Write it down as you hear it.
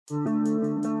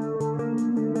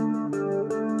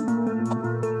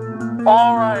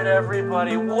Alright,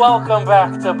 everybody, welcome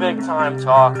back to Big Time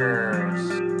Talkers.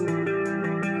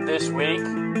 This week,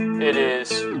 it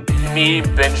is me,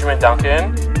 Benjamin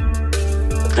Duncan.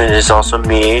 It is also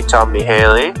me, Tommy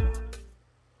Haley.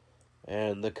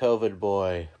 And the COVID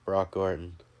boy, Brock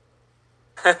Gordon.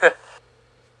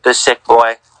 The sick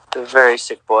boy. The very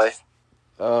sick boy.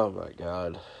 Oh my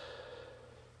god.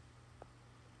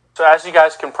 So as you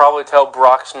guys can probably tell,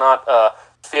 Brock's not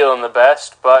feeling the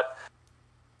best, but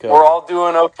COVID. we're all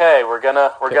doing okay. We're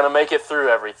gonna make it through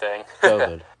everything.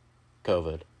 COVID.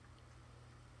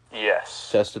 Yes.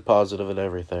 Tested positive and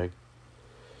everything.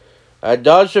 I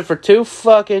dodged it for 2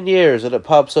 fucking years and it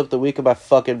pops up the week of my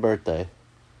fucking birthday.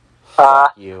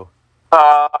 Fuck you.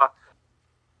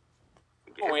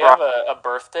 We have a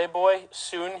birthday boy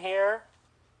soon here.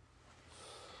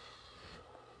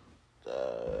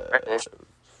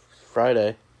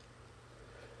 Friday.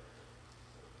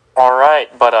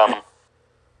 Alright, but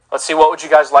let's see, what would you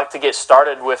guys like to get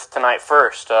started with tonight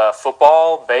first?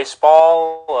 Football,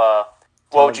 baseball,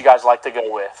 what would you guys like to go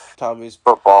with? Tommy's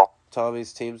Football.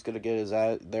 Tommy's team's gonna get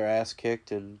their ass kicked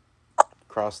and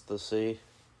cross the sea.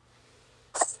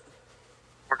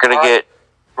 We're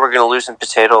gonna lose in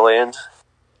Potato Land.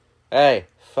 Hey,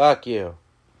 fuck you.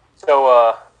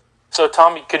 So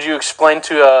Tommy, could you explain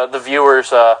to the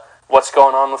viewers what's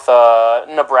going on with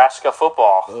Nebraska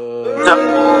football? So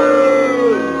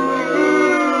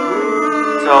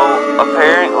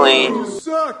apparently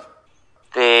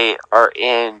they are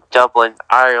in Dublin,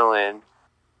 Ireland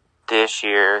this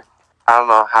year. I don't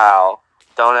know how.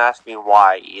 Don't ask me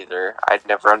why either. I'd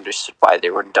never understood why they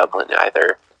were in Dublin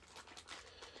either.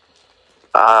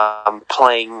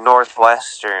 Playing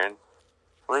Northwestern.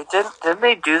 Well, didn't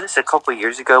they do this a couple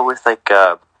years ago with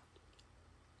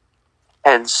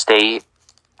Penn State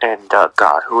and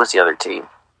God, who was the other team?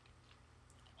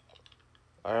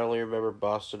 I only remember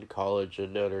Boston College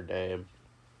and Notre Dame.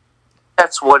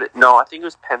 No, I think it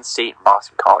was Penn State and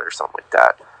Boston College or something like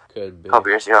that. Could be. A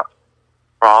couple years ago.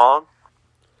 Wrong?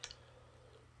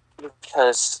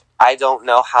 Because I don't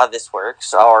know how this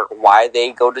works or why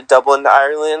they go to Dublin,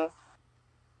 Ireland.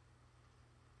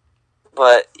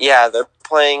 But yeah, they're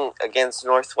playing against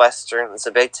Northwestern. It's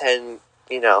a Big Ten,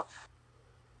 it's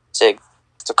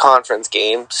a conference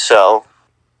game, so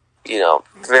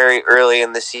very early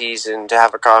in the season to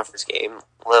have a conference game.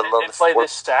 They play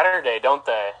this Saturday, don't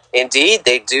they? Indeed,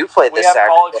 they do play this Saturday. We have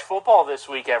college football this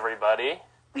week, everybody.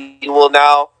 We will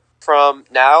from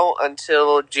now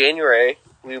until January,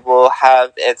 we will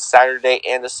have a Saturday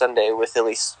and a Sunday with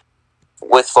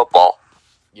football.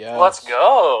 Yes. Let's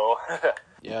go.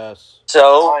 Yes.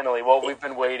 So finally, what we've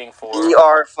been waiting for. We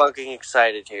are fucking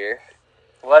excited here.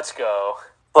 Let's go.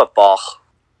 Football.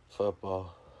 Real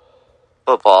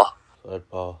football.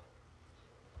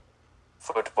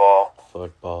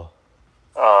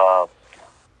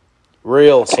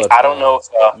 I don't know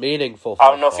if meaningful football.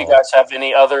 I don't know if you guys have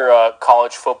any other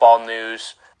college football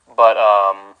news, but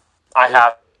I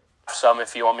have some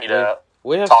if you want me to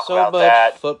we have talk so about much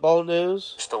that football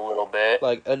news. Just a little bit.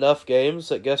 Like enough games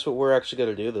that guess what we're actually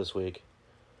going to do this week?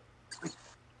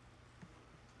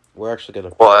 We're actually going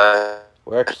to What?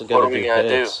 We're actually going to do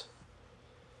picks.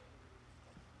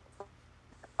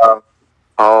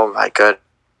 Oh my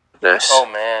goodness. Oh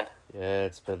man. Yeah,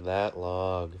 it's been that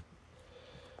long.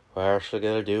 We're actually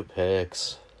going to do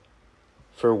picks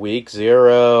for week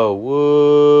 0.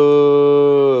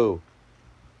 Woo!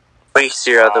 Week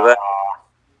 0, the best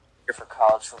year for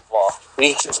college football.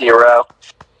 Week 0.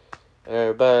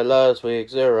 Everybody loves week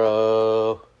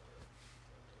 0.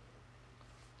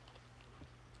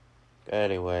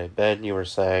 Anyway, Ben, you were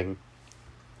saying?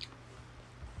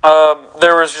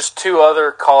 There was just 2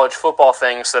 other college football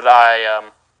things that I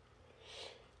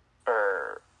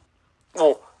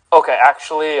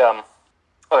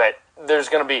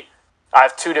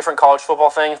have 2 different college football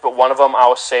things, but one of them I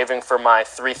was saving for my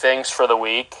 3 things for the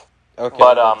week. Okay,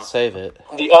 but save it.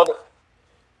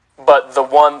 But the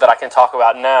one that I can talk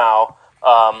about now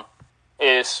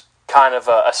is kind of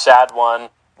a sad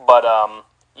one. But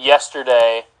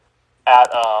yesterday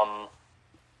at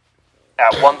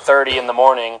 1:30 in the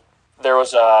morning, there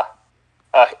was a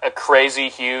crazy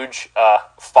huge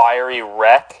fiery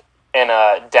wreck in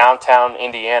downtown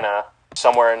Indiana,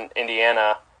 somewhere in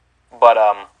Indiana. But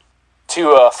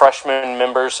 2 freshman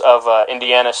members of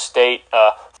Indiana State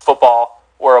football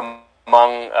were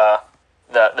among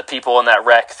the people in that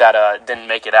wreck that didn't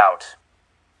make it out.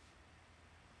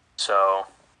 So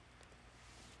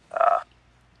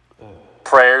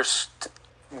prayers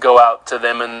go out to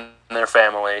them and their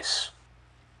families.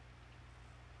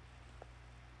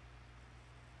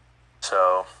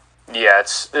 Yeah,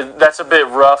 that's a bit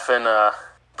rough and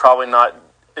probably not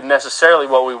necessarily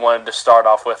what we wanted to start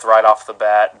off with right off the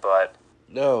bat, but...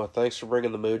 No, thanks for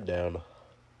bringing the mood down.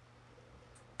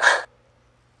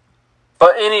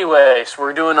 But anyways,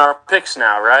 we're doing our picks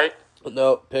now, right?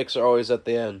 No, picks are always at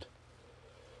the end.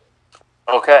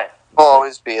 Okay. Will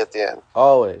always be at the end.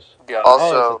 Always. Go.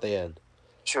 Also, Always at the end.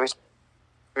 Should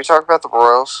we talk about the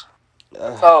Royals?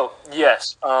 Oh,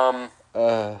 yes.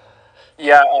 We're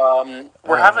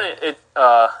having it.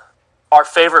 Our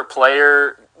favorite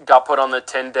player got put on the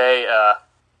 10-day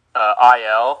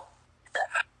IL.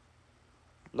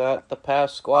 Not the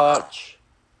Pasquatch.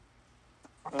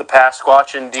 The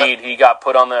Pasquatch, indeed. He got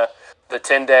put on the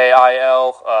 10-day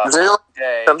IL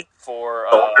day for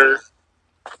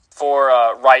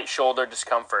right shoulder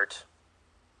discomfort.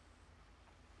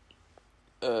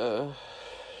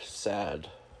 Sad.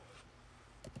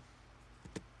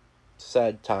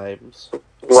 Sad times.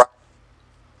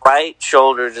 Right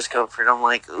shoulder discomfort. I'm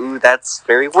like, ooh, that's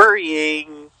very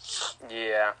worrying.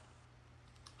 Yeah.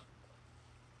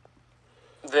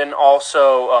 Then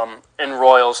also, in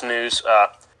Royals news,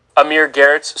 Amir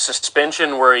Garrett's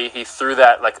suspension where he threw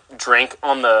that drink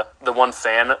on the one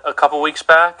fan a couple weeks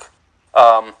back.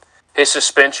 His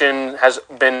suspension has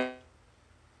been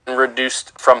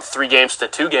reduced from 3 games to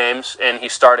 2 games, and he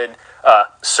started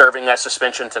serving that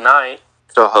suspension tonight.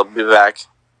 So he'll be back.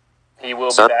 He will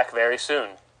be back very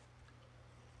soon.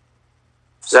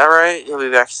 Is that right? He'll be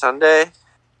back Sunday?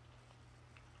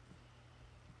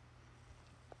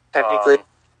 Technically.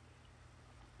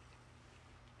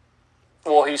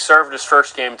 Well, he served his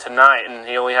first game tonight, and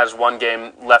he only has 1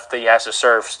 game left that he has to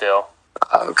serve still.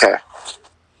 Okay.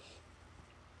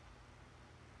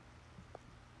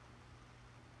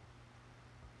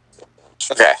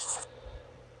 Okay.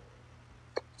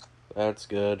 That's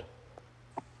good.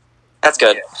 That's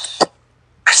good. Yes.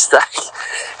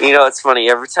 You know, it's funny.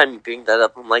 Every time you bring that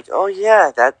up, I'm like, oh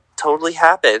yeah, that totally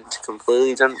happened.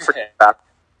 Completely didn't forget about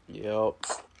it. Yep.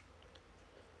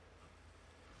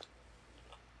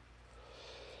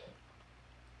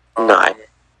 No.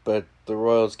 But the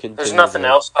Royals continue. There's nothing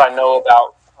else I know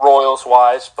about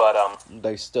Royals-wise, but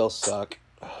They still suck.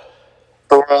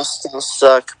 The Royals still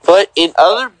suck. But in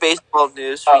other baseball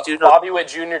news, we do know... Bobby Witt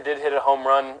Jr. did hit a home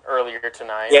run earlier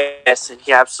tonight. Yes, and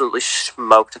he absolutely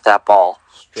smoked that ball.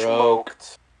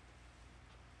 Smoked.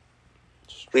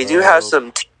 We do have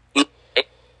some team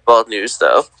baseball news,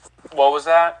 though. What was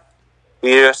that?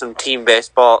 We do have some Team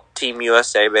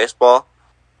USA baseball.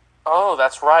 Oh,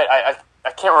 that's right.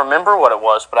 I can't remember what it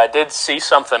was, but I did see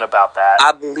something about that.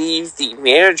 I believe the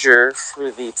manager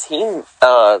for the team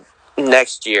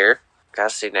next year, gotta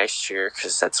say next year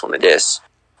because that's when it is,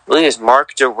 I believe it's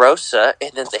Mark DeRosa,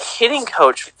 and then the hitting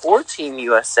coach for Team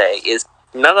USA is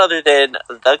none other than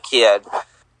the kid,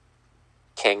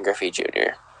 Ken Griffey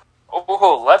Jr.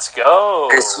 Oh, let's go.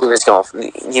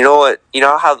 You know what? You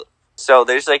know how... So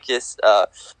there's this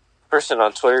person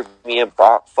on Twitter me and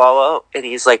Brock follow, and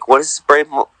he's like, what does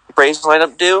the Braves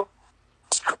lineup do?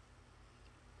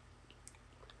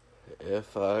 It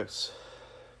fucks.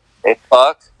 Hey,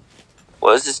 fuck.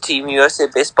 What is this Team USA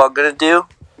baseball gonna do?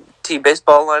 Team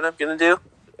baseball lineup gonna do?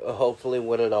 Hopefully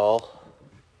win it all.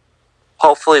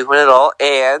 Hopefully win it all,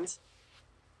 and...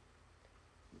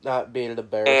 Not being an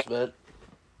embarrassment.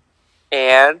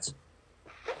 And...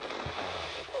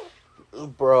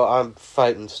 Bro, I'm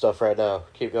fighting stuff right now.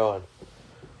 Keep going.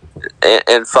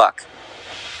 And fuck.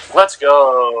 Let's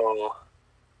go.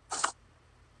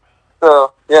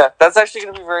 So, yeah, that's actually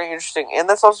going to be very interesting. And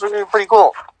that's also going to be pretty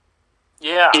cool.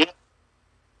 Yeah.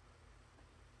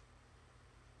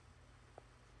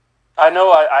 I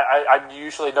know I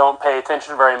usually don't pay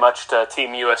attention very much to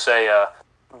Team USA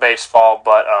baseball,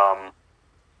 but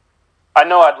I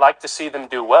know I'd like to see them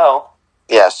do well.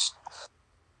 Yes.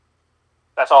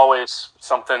 That's always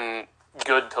something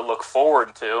good to look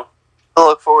forward to. To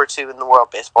look forward to in the World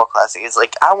Baseball Classic. It's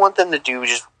I want them to do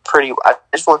I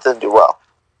just want them to do well.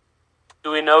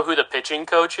 Do we know who the pitching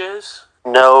coach is?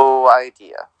 No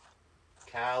idea.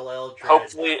 Cal Eldred.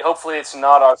 Hopefully it's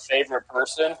not our favorite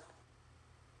person.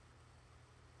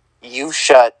 You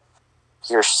shut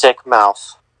your sick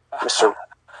mouth, Mr.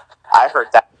 I heard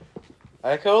that.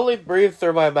 I can only breathe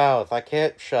through my mouth. I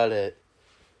can't shut it.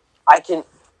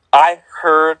 I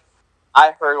heard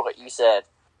what you said.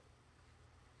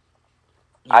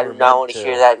 I do not want to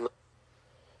hear that.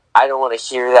 I don't want to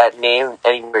hear that name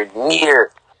anywhere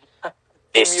near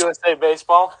Team USA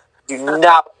baseball. Do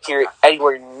not hear it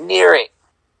anywhere near it.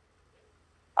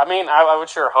 I mean, I would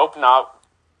sure hope not,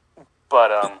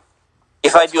 but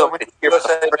if I do, I'm going to cheer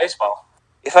USA baseball.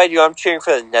 If I do, I'm cheering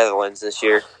for the Netherlands this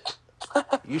year.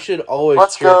 You should always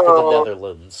Let's cheer for go. the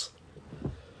Netherlands.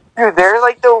 Dude, they're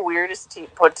like the weirdest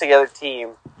put together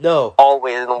team No.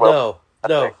 always in the world.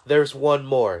 No. There's one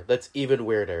more that's even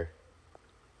weirder.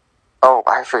 Oh,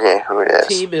 I forget who it is.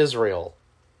 Team Israel.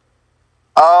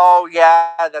 Oh,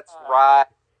 yeah, that's right.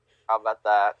 How about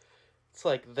that? It's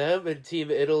like them and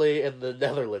Team Italy and the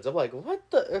Netherlands. I'm like, what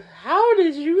the... How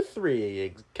did you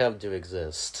three come to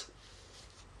exist?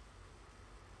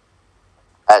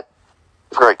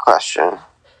 Great question.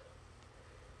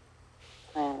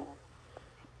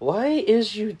 Why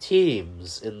is you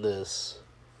teams in this?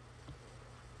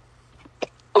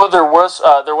 Well, there was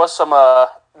some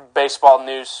baseball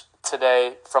news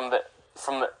today from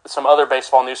some other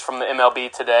baseball news from the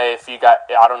MLB today.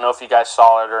 I don't know if you guys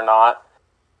saw it or not,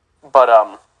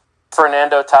 but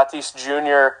Fernando Tatis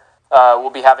Jr.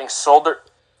 Will be having shoulder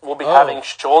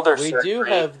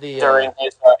surgery during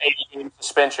his 80-game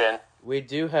suspension. We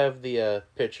do have the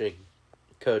pitching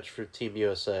coach for Team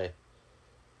USA.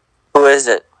 Who is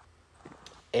it?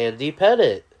 Andy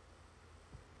Pettitte.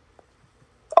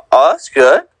 Oh, that's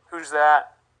good. Who's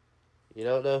that? You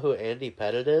don't know who Andy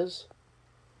Pettitte is?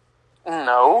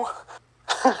 No.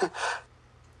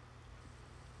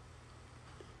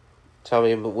 Tell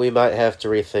me, we might have to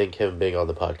rethink him being on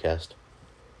the podcast.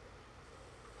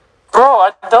 Bro,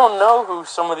 I don't know who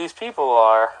some of these people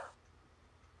are.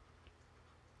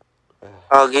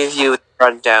 I'll give you a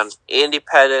rundown. Andy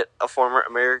Pettitte, a former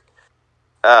American,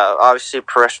 obviously a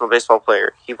professional baseball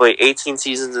player. He played 18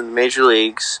 seasons in the major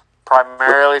leagues.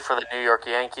 Primarily for the New York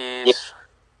Yankees. Yeah,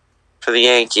 for the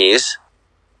Yankees.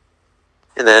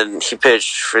 And then he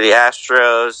pitched for the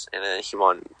Astros, and then he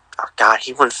won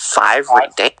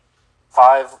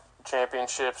 5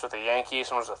 championships with the Yankees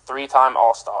and was a 3-time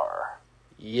All-Star.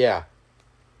 Yeah.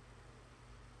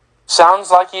 Sounds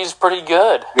like he's pretty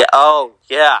good. Yeah, oh,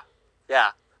 yeah.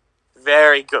 Yeah.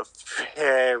 Very good.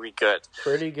 Very good.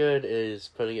 Pretty good is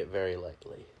putting it very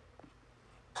lightly.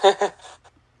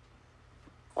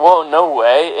 Well, no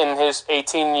way. In his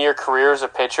 18-year career as a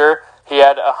pitcher, he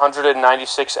had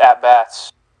 196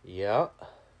 at-bats. Yeah.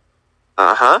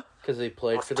 Uh-huh. Because he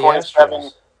played for the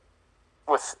Astros.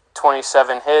 With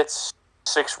 27 hits,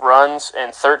 6 runs,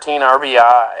 and 13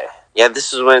 RBI. Yeah,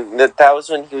 that was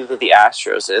when he was with the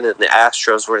Astros, and then the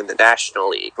Astros were in the National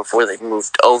League before they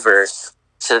moved over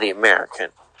to the American.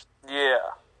 Yeah.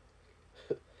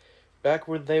 Back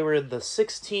when they were in the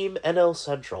 6-team NL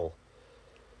Central.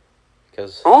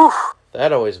 Because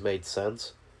that always made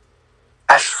sense.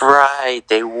 That's right,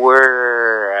 they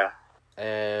were.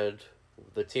 And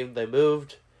the team they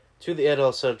moved to the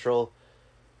NL Central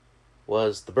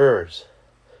was the Brewers.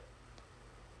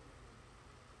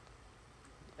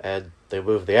 And they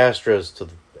moved the Astros to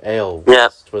the AL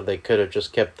West when they could have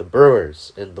just kept the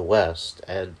Brewers in the West.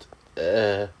 And,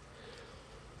 and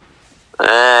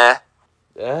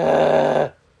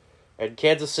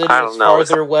Kansas City is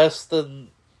farther west than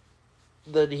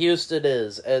Houston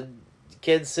is. And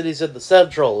Kansas City's in the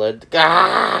Central. And,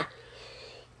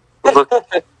 Look,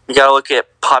 you gotta look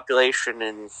at population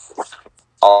and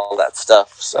all that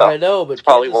stuff. So I know, but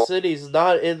Kansas City's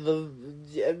not in the...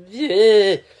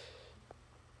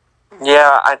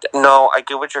 Yeah, I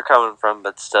get what you're coming from,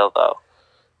 but still, though.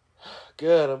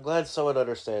 Good, I'm glad someone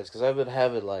understands, because I've been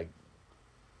having,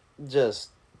 just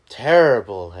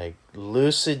terrible,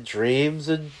 lucid dreams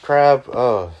and crap.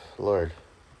 Oh, Lord.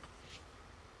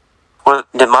 What,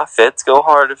 did my fits go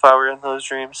hard if I were in those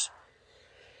dreams?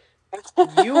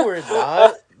 You were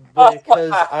not,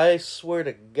 because I swear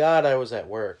to God I was at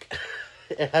work.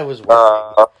 And I was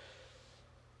working.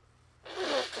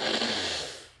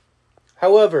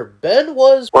 However, Ben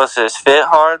was his fit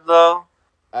hard, though?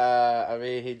 I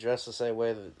mean, he dressed the same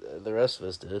way that the rest of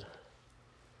us did.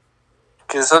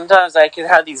 Because sometimes I can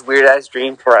have these weird-ass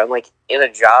dreams where I'm, in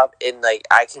a job and,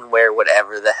 I can wear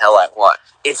whatever the hell I want.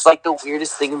 It's, the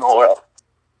weirdest thing in the world.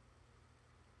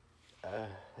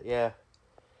 Yeah.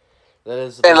 That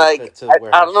is a benefit to the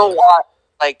I don't know why.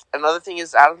 Another thing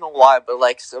is, I don't know why, but,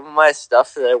 some of my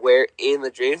stuff that I wear in the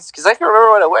dreams, because I can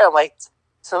remember what I wear, I'm like,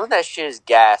 some of that shit is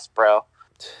gas, bro.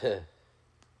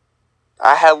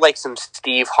 I had, some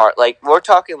Steve Harvey, we're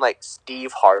talking,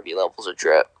 Steve Harvey levels of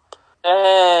drip.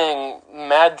 Dang,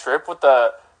 mad drip with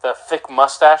the thick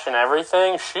mustache and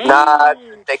everything? Sheesh. Nah,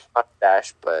 thick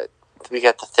mustache, but we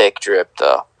got the thick drip,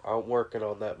 though. I'm working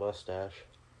on that mustache.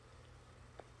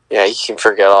 Yeah, you can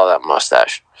forget all that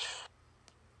mustache.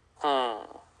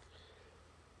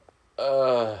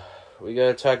 We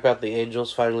gotta talk about the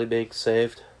Angels finally being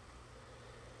saved.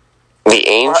 The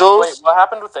Angels? Wait, what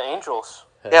happened with the Angels?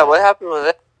 Yeah, what happened with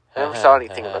it? I never saw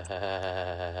anything about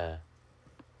it.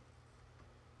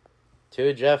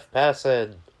 To Jeff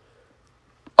Passan.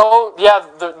 Oh yeah,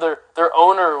 their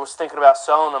owner was thinking about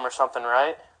selling them or something,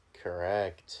 right?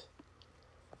 Correct.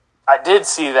 I did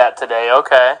see that today.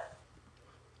 Okay.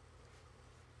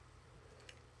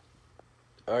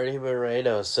 Artie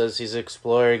Moreno says he's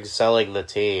exploring selling the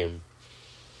team.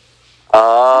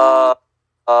 Oh.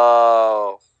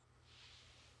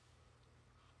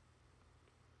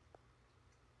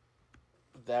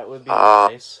 That would be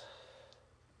nice.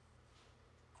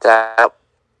 That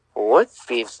would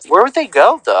be. Where would they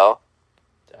go, though?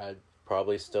 I'd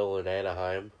probably still in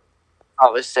Anaheim. I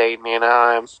would say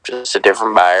Anaheim, just a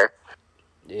different buyer.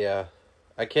 Yeah.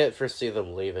 I can't foresee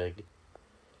them leaving.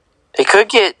 They could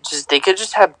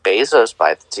just have Bezos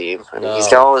buy the team. I mean, No. he's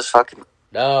got all this fucking.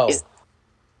 No.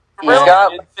 I really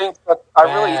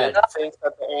did think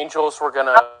that the Angels were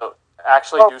gonna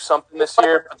actually do something this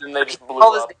year, but then they just blew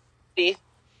up.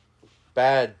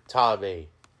 Bad, Tommy.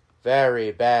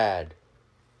 Very bad.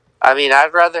 I mean,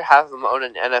 I'd rather have them own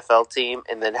an NFL team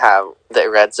and then have the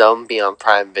Red Zone be on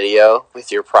Prime Video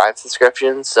with your Prime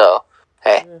subscription. So,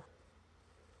 hey. Yeah.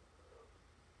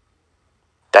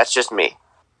 That's just me.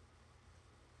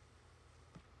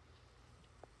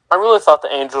 I really thought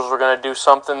the Angels were going to do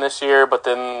something this year, but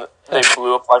then they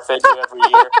blew up like they do every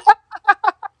year.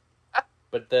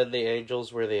 But then the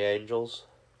Angels were the Angels.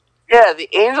 Yeah, the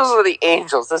Angels are the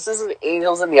Angels. This isn't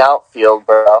Angels in the outfield,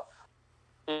 bro.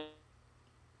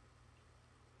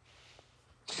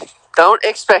 Don't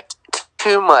expect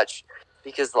too much,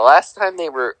 because the last time they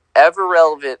were ever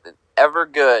relevant and ever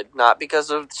good, not because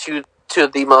of two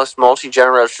of the most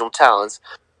multi-generational talents,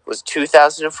 was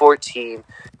 2014,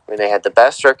 when they had the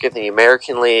best record in the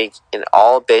American League in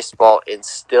all of baseball and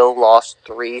still lost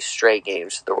 3 straight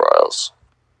games to the Royals.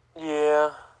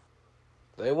 Yeah.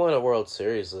 They won a World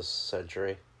Series this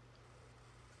century.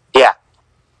 Yeah.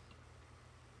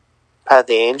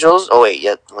 The Angels? Oh, wait.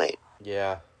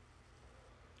 Yeah.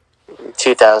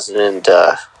 2000 and,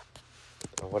 I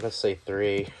want to say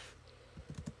 3.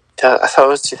 I thought it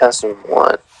was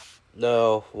 2001.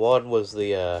 No, 1 was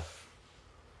the,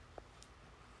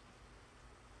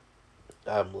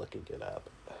 I'm looking it up.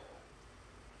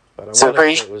 But I want to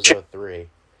say it was 03. It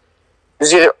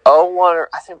was either 01 or,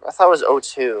 I thought it was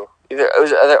 02. It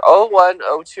was either 01,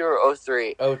 02, or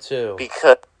 03. 02.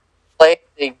 Because they played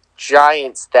the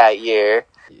Giants that year.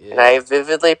 Yeah. And I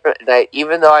vividly,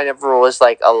 even though I never was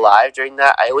alive during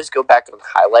that, I always go back on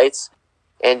highlights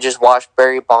and just watch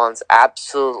Barry Bonds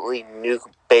absolutely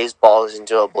nuke baseballs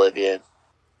into oblivion.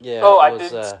 Yeah. Oh, I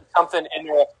did something.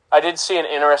 I did see an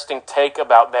interesting take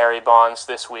about Barry Bonds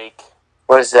this week.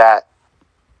 What is that?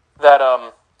 That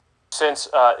since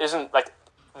isn't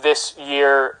this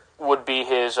year would be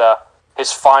his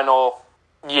final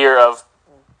year of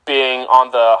being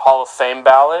on the Hall of Fame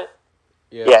ballot.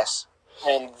 Yeah. Yes.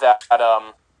 And that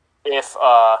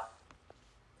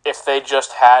if they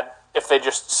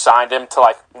just signed him to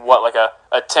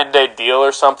a 10-day deal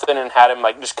or something and had him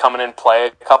just come in and play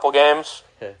a couple games,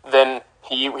 then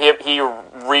he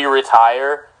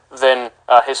re-retire, then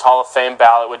his Hall of Fame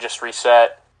ballot would just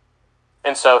reset,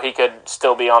 and so he could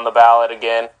still be on the ballot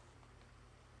again.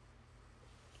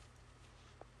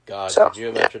 God, could you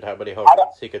imagine how many home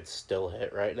runs he could still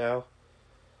hit right now?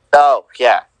 Oh,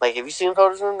 yeah. Have you seen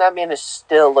photos of him? That man is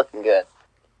still looking good.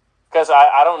 Because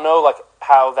I don't know,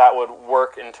 how that would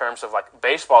work in terms of,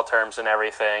 baseball terms and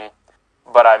everything.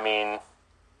 But, I mean,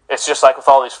 it's just with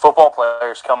all these football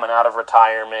players coming out of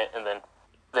retirement and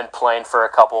then playing for a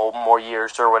couple more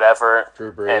years or whatever.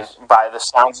 Drew Brees. And by the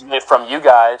sounds of it from you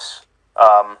guys,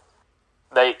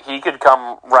 he could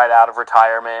come right out of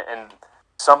retirement and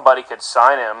somebody could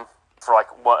sign him for,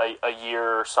 a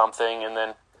year or something, and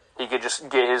then he could just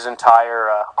get his entire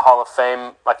Hall of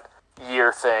Fame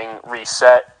year thing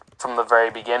reset from the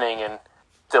very beginning and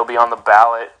still be on the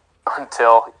ballot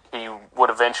until he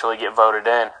would eventually get voted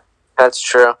in. That's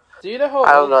true. Do you know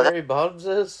how old Barry Bonds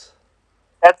is?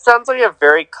 That sounds like a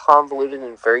very convoluted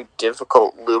and very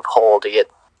difficult loophole to get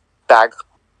back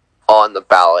on the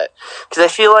ballot. Because I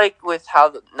feel with how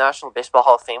the National Baseball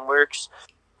Hall of Fame works,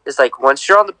 it's once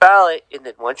you're on the ballot, and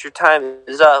then once your time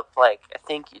is up, I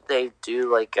think they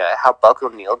do, how Buck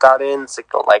O'Neil got in. It's a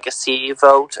legacy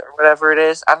vote or whatever it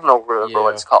is. I don't know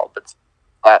what it's called, but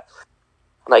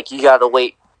you gotta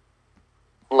wait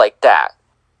that.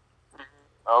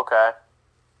 Okay.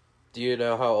 Do you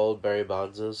know how old Barry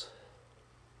Bonds is?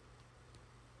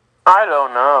 I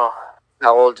don't know.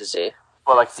 How old is he?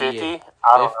 Well, 50? I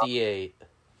don't 58. know.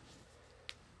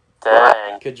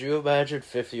 Dang. Could you imagine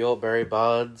 50-year-old Barry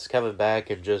Bonds coming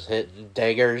back and just hitting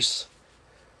dingers?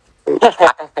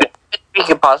 He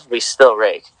could possibly still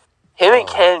rake. Him and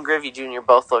Ken Griffey Jr.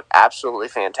 both look absolutely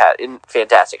in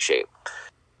fantastic shape.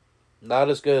 Not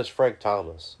as good as Frank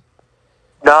Thomas.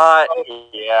 Not.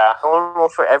 Yeah. No one will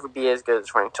forever be as good as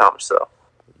Frank Thomas, though.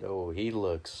 No, he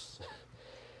looks...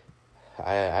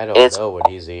 I don't know what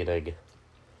he's eating.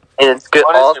 And it's good.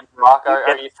 What is it, Brock?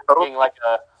 Are you thinking like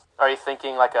a... Are you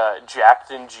thinking like a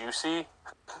Jacked and Juicy?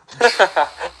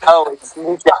 Oh, it's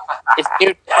new.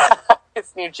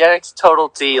 It's Nugenix Total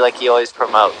T, like he always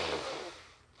promotes.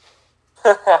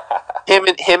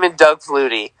 Him and Doug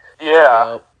Flutie.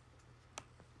 Yeah. Yep.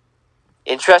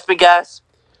 And trust me, guys,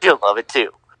 you'll love it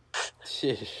too.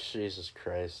 Jesus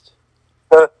Christ.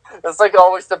 That's like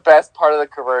always the best part of the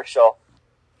commercial.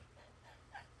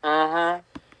 Mm-hmm.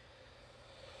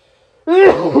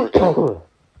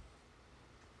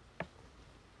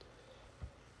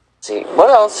 See, what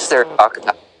else is there to talk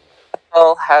about?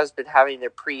 NFL has been having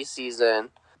their preseason.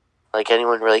 Like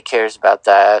anyone really cares about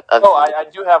that. Oh, I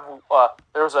do have.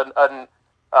 There was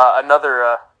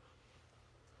another.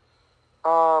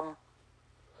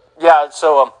 Yeah.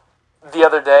 So the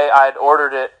other day I had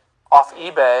ordered it off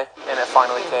eBay and it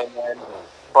finally came in.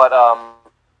 But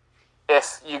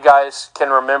if you guys can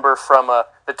remember from the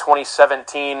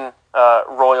 2017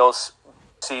 Royals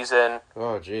season.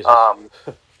 Oh Jesus!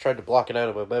 Tried to block it out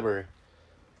of my memory.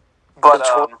 But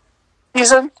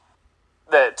season?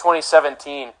 The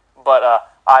 2017. But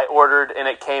I ordered and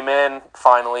it came in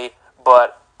finally.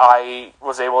 But I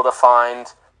was able to find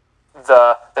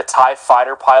the TIE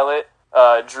fighter pilot,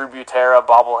 Drew Butera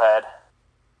bobblehead.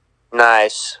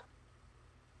 Nice.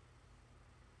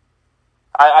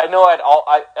 I know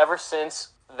ever since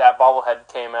that bobblehead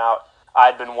came out,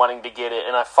 I'd been wanting to get it,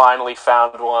 and I finally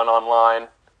found one online.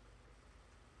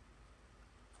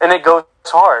 And it goes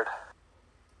hard.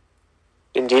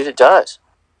 Indeed, it does.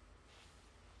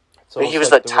 It's almost he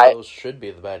was like the the type. Royals should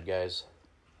be the bad guys.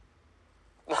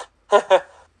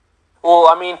 Well,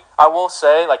 I mean, I will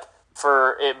say, like,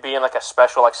 for it being like a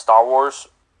special, like, Star Wars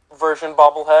version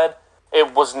bobblehead,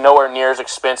 it was nowhere near as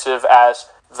expensive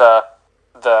as the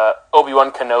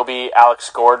Obi-Wan Kenobi Alex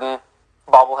Gordon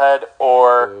bobblehead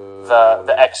or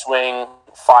the X-Wing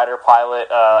fighter pilot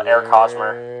Eric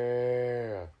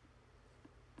Hosmer.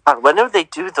 When did they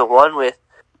do the one with?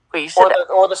 Wait, you said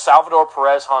or the Salvador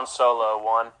Perez Han Solo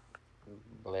one.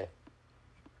 Bleh.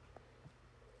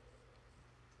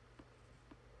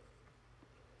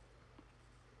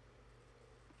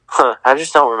 Huh, I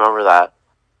just don't remember that.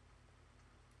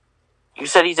 You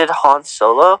said he did Han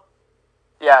Solo?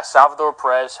 Yeah, Salvador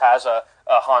Perez has a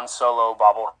Han Solo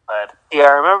bobblehead. Yeah,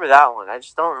 I remember that one. I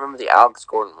just don't remember the Alex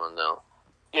Gordon one, though.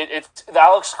 It's the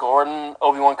Alex Gordon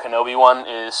Obi-Wan Kenobi one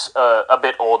is a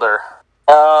bit older.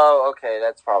 Oh, okay,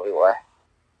 that's probably why.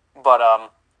 But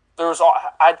there was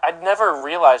I'd never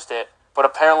realized it, but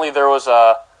apparently there was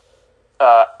Albert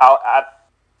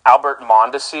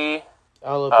Mondesi.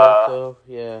 Alberto,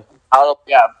 yeah.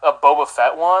 Yeah, a Boba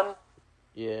Fett one.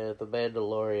 Yeah, the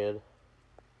Mandalorian.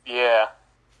 Yeah.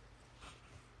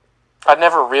 I'd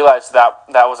never realized that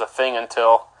was a thing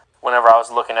until whenever I was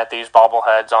looking at these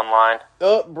bobbleheads online.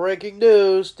 Oh, breaking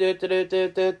news.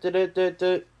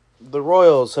 The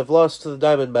Royals have lost to the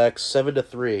Diamondbacks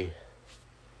 7-3.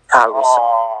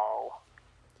 Oh.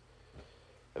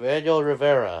 Emmanuel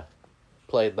Rivera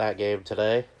played that game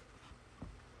today.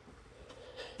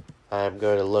 I'm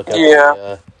going to look up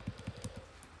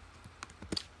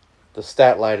the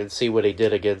stat line and see what he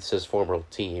did against his former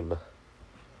team.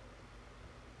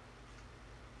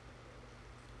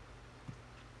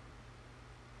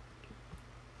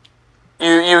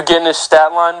 You getting his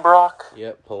stat line, Brock?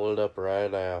 Yep, pulling it up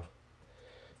right now.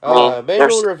 I mean,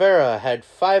 Manuel Rivera had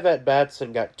 5 at-bats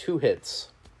and got 2 hits.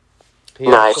 He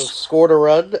Nice. also scored a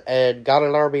run and got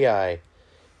an RBI.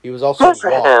 He was also Good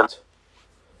for walked.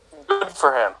 Good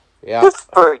for him. Yeah. Good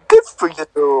for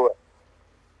you.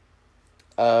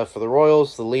 For the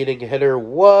Royals, the leading hitter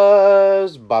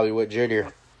was Bobby Witt Jr.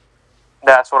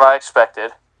 That's what I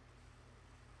expected.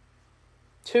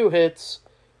 2 hits,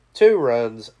 2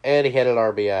 runs, and he had an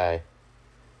RBI.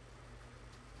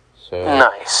 So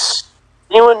Nice.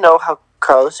 Anyone know how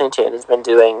Carlos Santana's been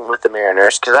doing with the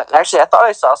Mariners? Because actually, I thought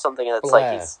I saw something that's Blah.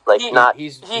 like he's like He- not.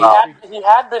 He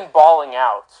had been balling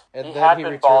out. and he then had he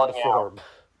been returned balling to form.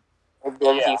 And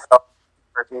then Yeah. he fell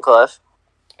freaking cliff.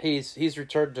 He's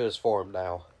returned to his form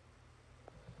now.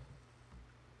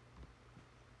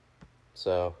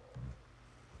 So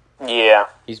Yeah.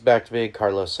 he's back to being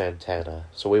Carlos Santana.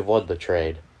 So we've won the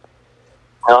trade.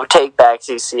 No take back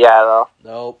to Seattle.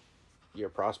 Nope. Your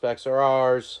prospects are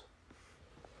ours.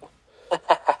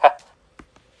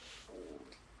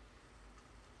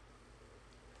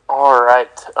 All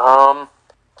right.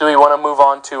 Do we want to move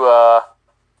on to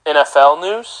NFL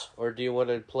news? Or do you want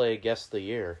to play Guess the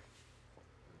Year?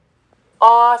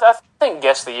 I think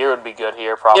Guess the Year would be good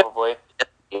here, probably.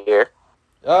 Here.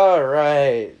 All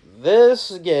right.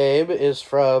 This game is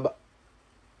from...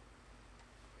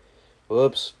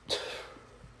 Whoops.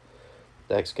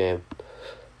 Next game.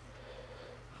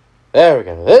 There we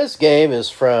go. This game is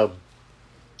from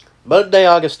Monday,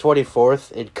 August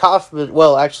 24th in Kaufman...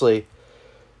 Well, actually,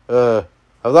 I'm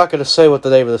not going to say what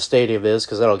the name of the stadium is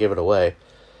because that'll give it away.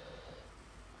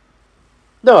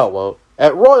 No, it won't.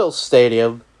 At Royals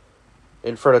Stadium,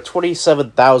 in front of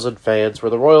 27,000 fans, where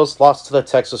the Royals lost to the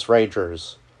Texas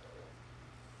Rangers.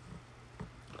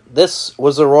 This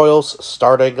was the Royals'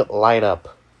 starting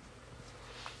lineup.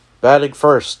 Batting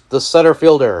first, the center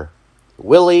fielder,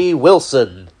 Willie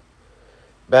Wilson.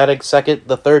 Batting second,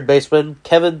 the third baseman,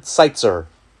 Kevin Seitzer.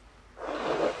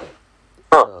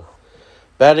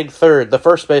 Batting third, the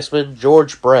first baseman,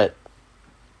 George Brett.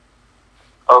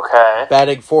 Okay.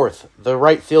 Batting fourth, the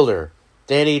right fielder,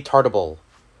 Danny Tartabull.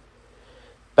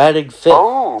 Batting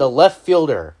fifth, the left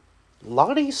fielder,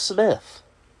 Lonnie Smith.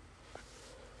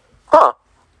 Huh.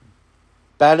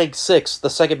 Batting sixth, the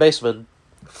second baseman,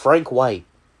 Frank White.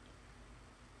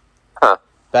 Huh.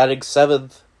 Batting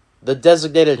seventh, the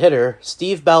designated hitter,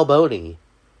 Steve Balboni.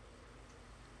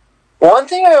 One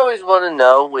thing I always want to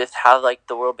know with how like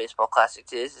the World Baseball Classic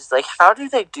is like how do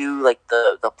they do like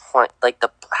the point like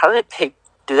the how do they pick?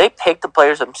 Do they pick the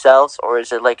players themselves, or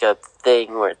is it like a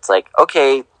thing where it's like,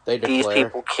 okay, these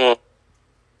people can't...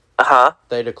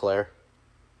 They declare.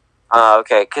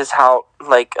 Okay, because how,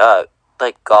 like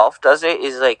golf does it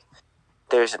is, like,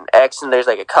 there's an X and there's,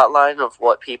 like, a cut line of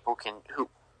what people can...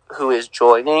 Who is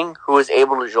joining, who is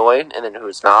able to join, and then who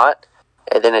is not.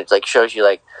 And then it, like, shows you,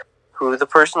 like, who the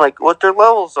person, like, what their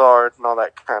levels are and all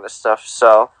that kind of stuff,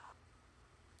 so...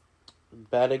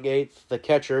 Batting eighth, the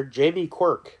catcher, Jamie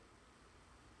Quirk.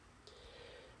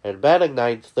 And batting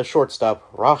ninth, the shortstop,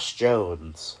 Ross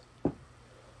Jones.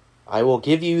 I will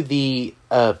give you the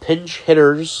pinch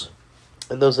hitters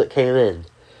and those that came in.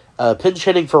 Pinch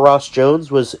hitting for Ross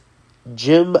Jones was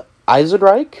Jim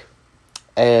Eisenreich,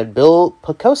 and Bill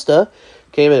Pacosta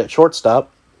came in at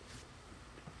shortstop.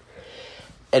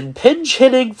 And pinch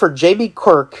hitting for Jamie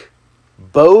Quirk,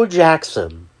 Bo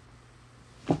Jackson.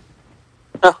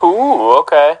 Ooh,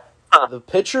 okay. The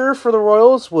pitcher for the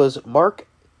Royals was Mark...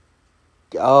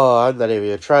 Oh, I'm not even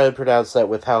going to try and pronounce that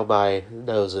with how my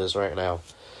nose is right now.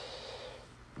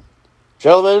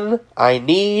 Gentlemen, I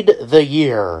need the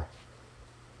year.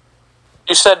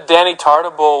 You said Danny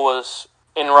Tartabull was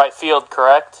in right field,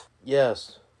 correct?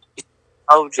 Yes.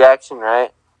 Oh, Jackson,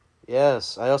 right?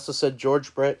 Yes. I also said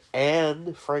George Brett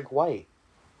and Frank White.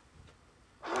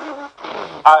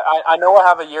 I know I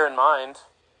have a year in mind.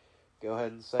 Go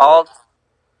ahead and say it.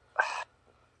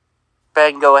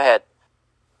 Ben, go ahead.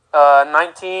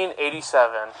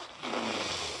 1987.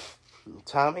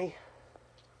 Tommy?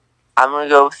 I'm going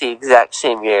to go with the exact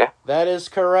same year. That is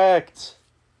correct.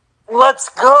 Let's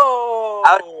go!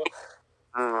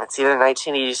 It's either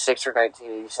 1986 or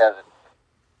 1987.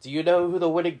 Do you know who the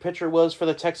winning pitcher was for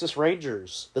the Texas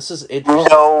Rangers? This is interesting.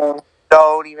 No,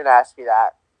 don't even ask me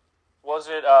that. Was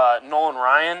it Nolan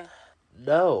Ryan?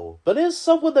 No, but it is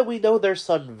someone that we know their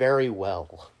son very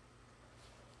well.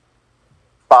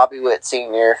 Bobby Witt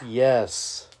Sr.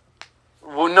 Yes.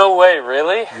 Well, no way,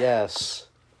 really? Yes.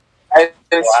 I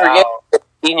forget that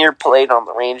Sr. played on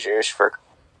the Rangers for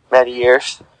many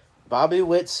years. Bobby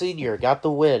Witt Sr. got the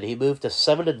win. He moved to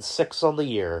 7-6 on the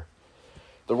year.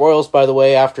 The Royals, by the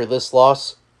way, after this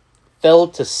loss, fell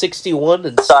to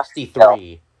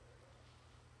 61-63.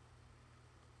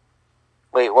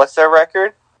 Wait, what's their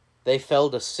record? They fell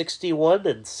to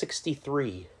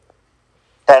 61-63.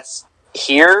 That's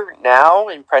here, now,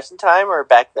 in present time, or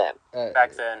back then?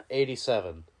 Back then.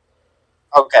 87.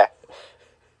 Okay.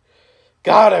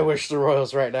 God, I wish the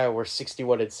Royals right now were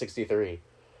 61-63.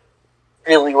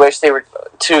 Really wish they were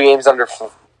 2 games under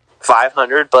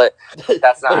 500, but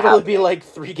that's not They'd only be like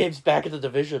 3 games back in the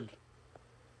division.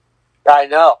 I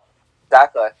know.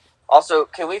 Exactly. Also,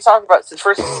 can we talk about, since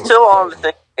we're still on the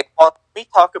thing, can we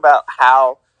talk about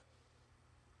how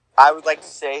I would like to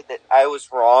say that I was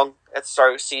wrong at the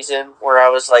start of the season, where I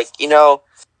was like, you know,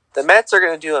 the Mets are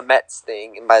going to do a Mets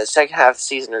thing, and by the second half of the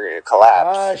season, they're going to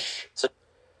collapse. Hush.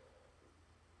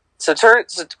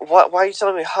 Why are you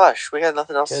telling me hush? We got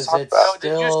nothing else to talk about.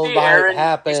 Did you see Aaron?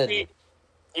 Happen.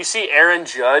 You see Aaron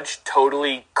Judge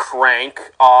totally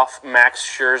crank off Max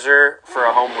Scherzer for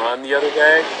a home run the other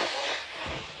day?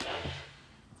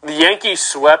 The Yankees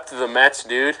swept the Mets,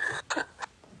 dude.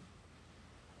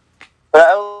 But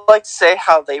I would like to say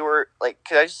how they were, like,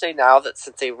 could I just say now that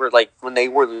since they were, like, when they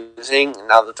were losing,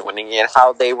 now that they're winning again,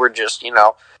 how they were just, you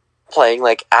know, playing,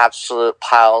 like, absolute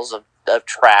piles of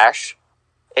trash.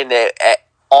 and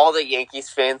all the Yankees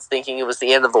fans thinking it was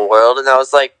the end of the world. And I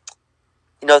was like,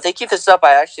 if they keep this up,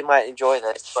 I actually might enjoy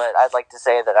this. But I'd like to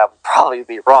say that I would probably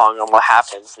be wrong on what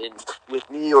happens with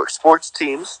New York sports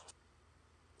teams.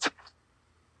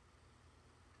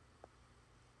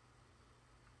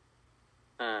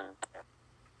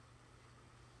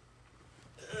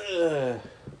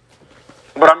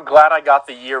 But I'm glad I got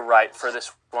the year right for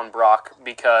this one, Brock,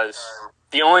 because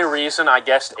the only reason I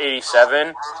guessed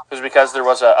 87 was because there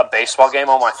was a baseball game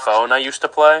on my phone I used to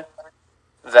play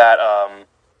that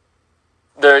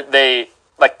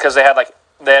because they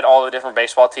had all the different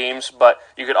baseball teams, but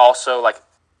you could also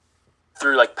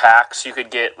through packs you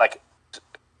could get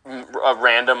a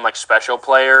random special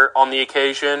player on the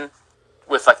occasion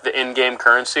with the in-game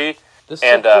currency. This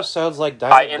just sounds like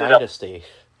Dynasty.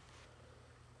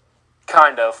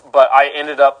 Kind of, but I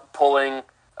ended up pulling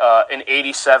an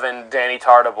 87 Danny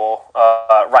Tartabull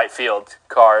right field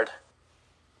card.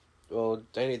 Well,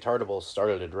 Danny Tartabull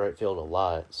started in right field a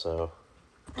lot, so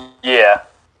yeah.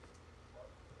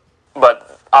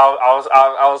 But I'm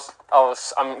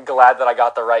glad that I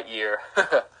got the right year.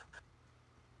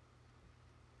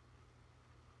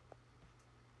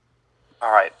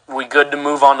 All right, we good to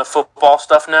move on to football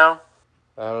stuff now?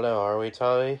 I don't know. Are we,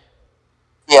 Tommy?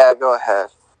 Yeah, go ahead.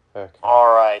 Okay.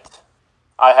 All right.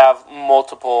 I have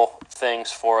multiple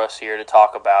things for us here to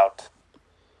talk about.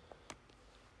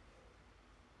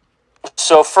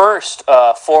 So first,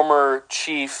 former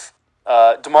Chief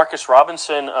Demarcus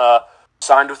Robinson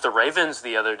signed with the Ravens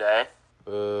the other day.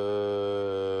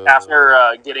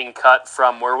 After getting cut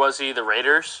from, where was he, the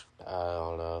Raiders? I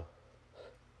don't know.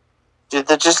 Did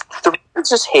the Ravens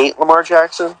just hate Lamar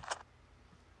Jackson?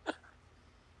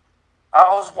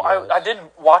 I did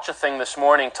watch a thing this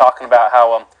morning talking about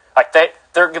how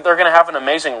they're going to have an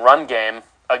amazing run game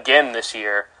again this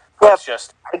year. Yeah, it's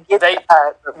just they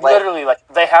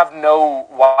have no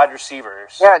wide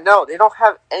receivers. Yeah, no, they don't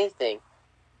have anything.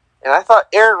 And I thought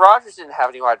Aaron Rodgers didn't have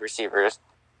any wide receivers.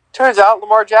 Turns out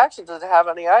Lamar Jackson doesn't have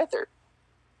any either.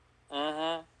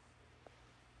 Mm-hmm.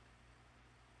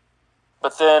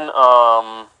 But then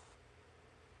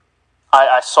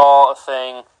I saw a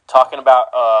thing talking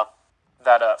about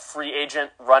that free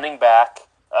agent running back,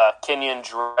 Kenyon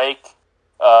Drake,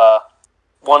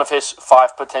 one of his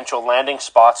 5 potential landing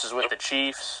spots is with the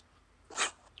Chiefs.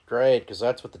 Great, because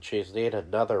that's what the Chiefs need,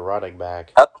 another running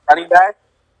back. A running back?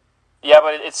 Yeah,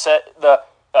 but it said, the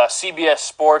CBS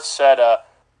Sports said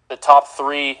the top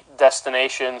 3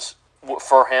 destinations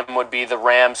for him would be the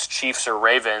Rams, Chiefs, or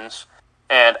Ravens,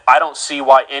 and I don't see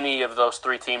why any of those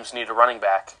 3 teams need a running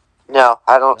back. No,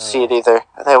 I don't see it either.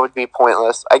 That would be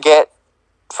pointless. I get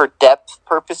for depth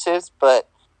purposes, but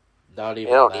not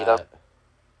even they don't need them.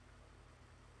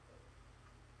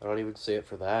 I don't even see it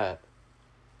for that.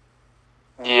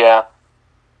 Yeah.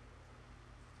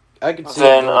 I could see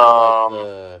it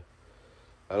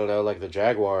going like the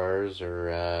Jaguars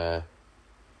or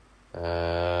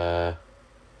the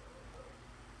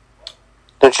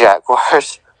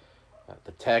Jaguars,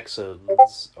 the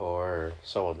Texans, or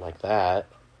someone like that.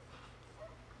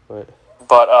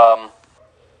 But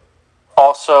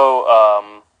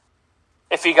also,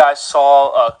 if you guys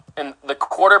saw in the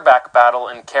quarterback battle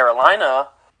in Carolina,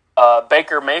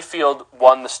 Baker Mayfield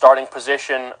won the starting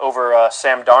position over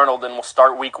Sam Darnold and will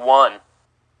start week 1.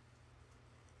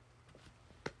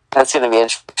 That's going to be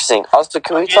interesting. Also,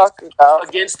 can we talk about...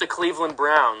 Against the Cleveland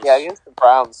Browns. Yeah, against the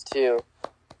Browns, too.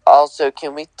 Also,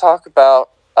 can we talk about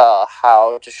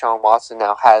how Deshaun Watson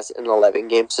now has an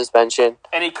 11-game suspension?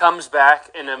 And he comes back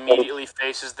and immediately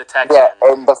faces the Texans. Yeah,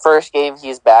 and the first game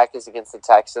he's back is against the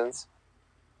Texans.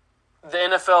 The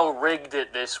NFL rigged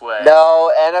it this way.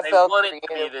 No, NFL they want it to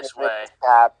be this way.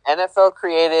 NFL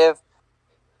Creative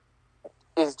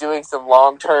is doing some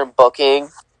long-term booking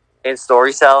and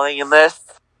story selling in this.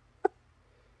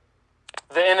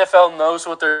 The NFL knows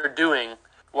what they're doing.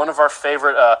 One of our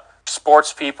favorite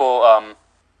sports people,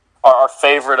 our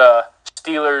favorite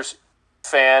Steelers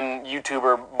fan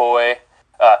YouTuber boy,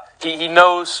 he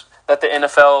knows that the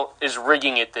NFL is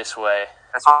rigging it this way.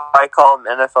 That's why I call them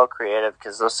NFL Creative,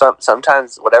 because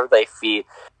sometimes whatever they feed,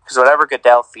 because whatever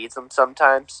Goodell feeds them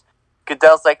sometimes,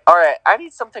 Goodell's like, all right, I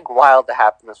need something wild to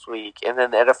happen this week, and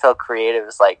then the NFL Creative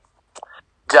is like,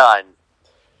 done.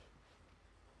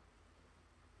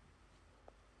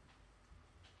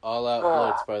 All out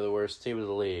blitz by the worst team in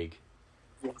the league.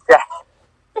 Yeah.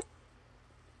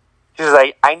 He's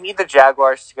like, I need the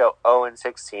Jaguars to go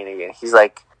 0-16 again. He's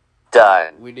like,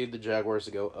 done. We need the Jaguars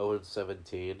to go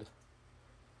 0-17.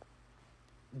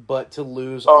 But to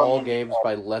lose all games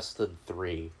by less than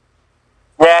 3.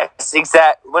 Yes,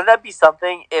 exactly. Wouldn't that be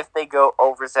something if they go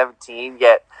over 17,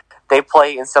 yet they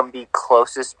play in some of the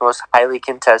closest, most highly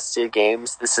contested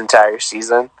games this entire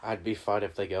season. I'd be fine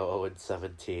if they go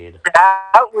 0-17.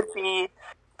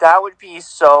 That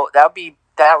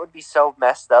would be so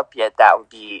messed up, yet that would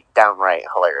be downright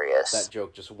hilarious. That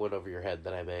joke just went over your head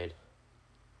that I made.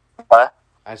 What?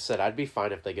 I said I'd be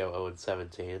fine if they go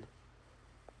 0-17.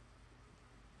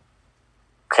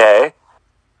 Okay.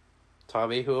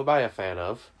 Tommy, who am I a fan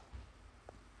of?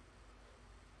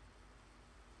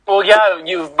 Well, yeah,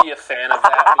 you'd be a fan of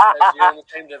that because you're in the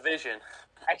same division.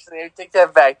 Actually, I take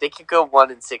that back. They could go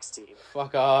 1-16.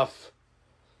 Fuck off.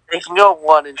 They can go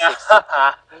 1-16.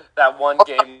 That one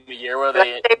game a year where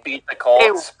they beat the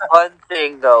Colts. One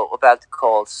thing, though, about the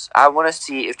Colts, I want to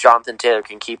see if Jonathan Taylor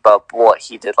can keep up what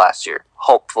he did last year.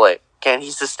 Hopefully. Can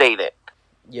he sustain it?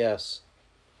 Yes.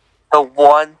 The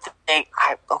one thing...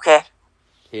 Okay.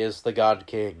 He is the God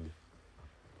King.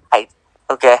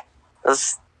 Okay.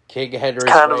 King Henry's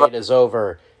reign is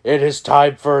over. It is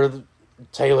time for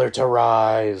Taylor to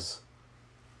rise.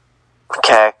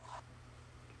 Okay.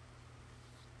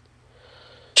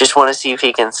 Just want to see if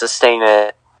he can sustain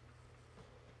it.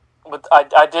 But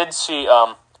I did see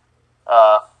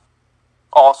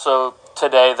also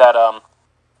today that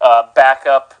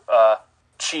backup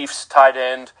Chiefs tight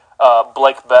end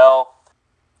Blake Bell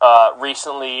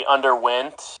recently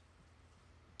underwent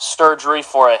surgery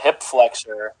for a hip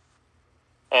flexor,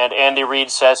 and Andy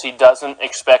Reid says he doesn't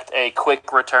expect a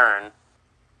quick return.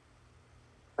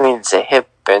 I mean, it's a hip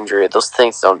injury. Those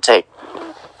things don't take...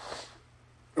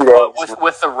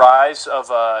 With the rise of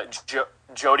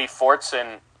Jody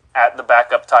Fortson at the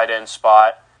backup tight end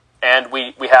spot, and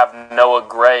we have Noah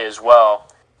Gray as well,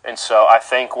 and so I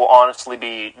think we'll honestly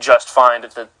be just fine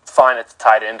at the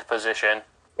tight end position.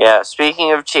 Yeah,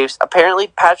 speaking of Chiefs, apparently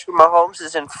Patrick Mahomes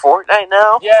is in Fortnite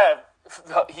now? Yeah,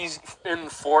 he's in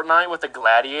Fortnite with the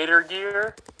gladiator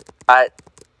gear. I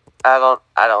don't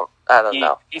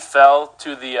know. He fell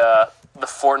to the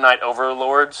Fortnite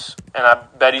overlords, and I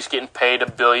bet he's getting paid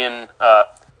 $1 billion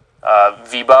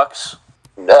V-Bucks.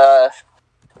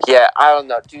 Yeah, I don't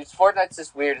know. Dude, Fortnite's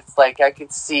just weird. It's like I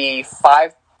could see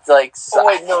 5, like... Oh,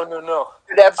 wait, no.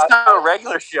 That's not a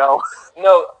regular show.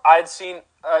 No, I'd seen...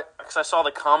 because I saw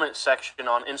the comment section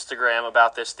on Instagram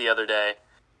about this the other day,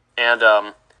 and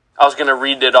I was going to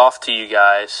read it off to you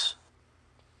guys,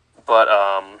 but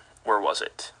where was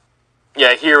it?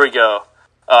 Yeah, here we go.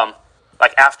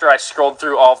 Like, after I scrolled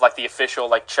through all of, like, the official,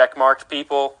 like, checkmarked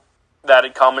people that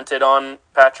had commented on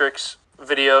Patrick's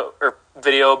video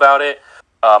about it,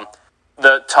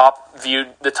 the top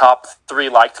 3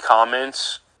 liked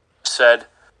comments said,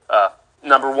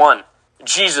 number 1,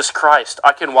 Jesus Christ,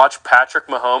 I can watch Patrick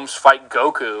Mahomes fight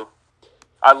Goku.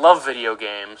 I love video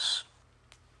games.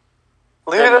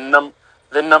 Then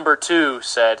number 2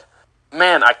 said,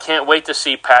 man, I can't wait to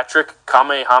see Patrick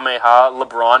Kamehameha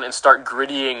LeBron and start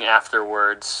grittying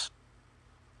afterwards.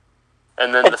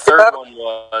 And then the third one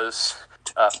was,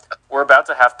 we're about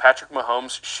to have Patrick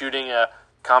Mahomes shooting a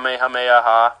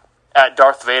Kamehameha at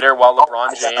Darth Vader while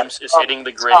LeBron James is hitting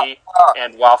the gritty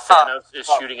and while Thanos is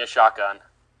shooting a shotgun.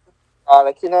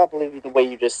 I cannot believe the way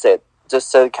you just said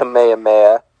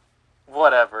Kamehameha.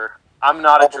 Whatever. I'm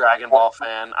not a Dragon Ball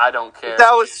fan. I don't care.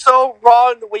 That was so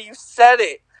wrong the way you said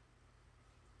it.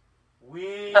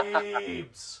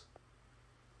 Weebs.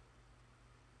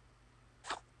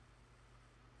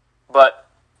 But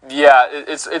yeah,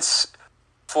 it's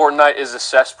Fortnite is a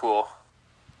cesspool.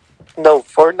 No,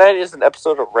 Fortnite is an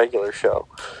episode of regular show.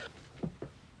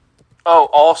 Oh,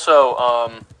 also,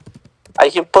 I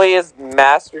can play as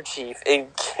Master Chief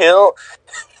and kill.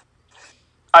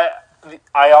 I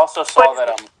also saw that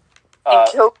and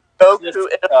kill Goku and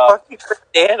a fucking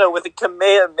banana with a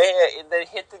Kamehameha, and then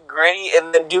hit the gritty,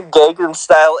 and then do Gagan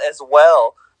style as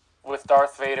well. With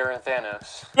Darth Vader and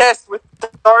Thanos. Yes, with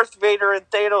Darth Vader and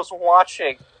Thanos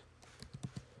watching.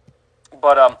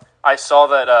 But I saw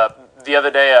that the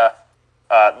other day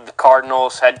the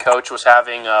Cardinals head coach was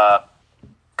having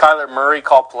Kyler Murray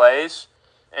call plays,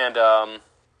 and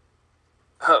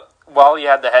while he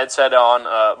had the headset on,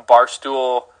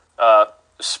 Barstool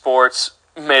Sports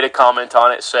made a comment on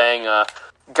it saying,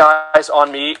 guys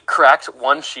on me, cracked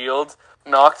one shield,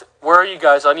 knocked, where are you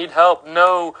guys? I need help.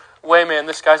 No way, man,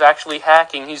 this guy's actually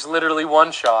hacking. He's literally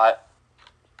one shot.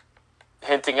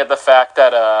 Hinting at the fact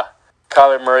that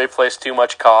Kyler Murray plays too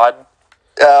much COD.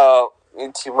 Oh,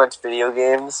 too much video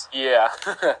games? Yeah.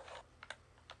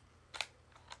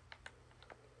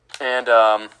 And,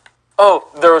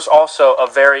 there was also a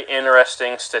very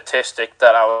interesting statistic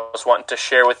that I was wanting to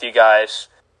share with you guys,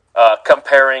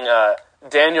 comparing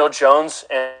Daniel Jones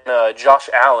and Josh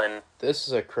Allen. This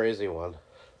is a crazy one.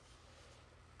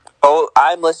 Oh,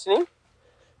 I'm listening.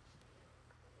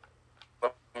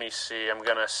 me see. I'm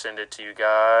going to send it to you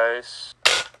guys.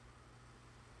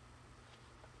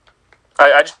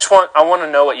 I want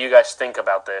to know what you guys think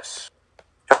about this.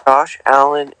 Josh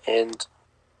Allen and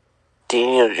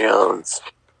Daniel Jones.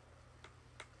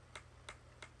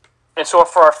 And so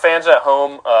for our fans at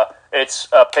home, it's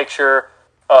a picture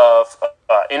of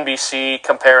NBC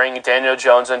comparing Daniel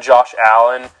Jones and Josh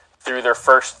Allen through their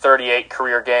first 38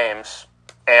 career games.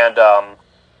 And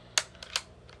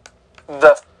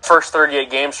the first 38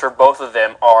 games for both of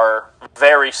them are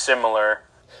very similar.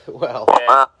 Well,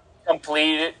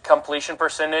 Completion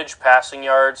percentage, passing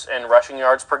yards, and rushing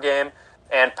yards per game,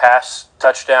 and pass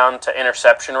touchdown to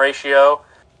interception ratio.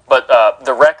 But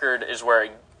the record is where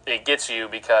it gets you,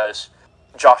 because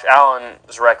Josh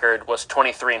Allen's record was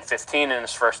 23-15 in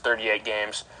his first 38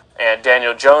 games, and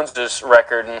Daniel Jones's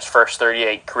record in his first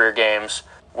 38 career games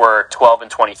were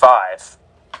 12-25.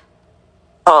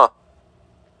 Huh.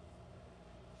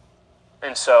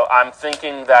 And so I'm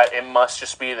thinking that it must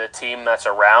just be the team that's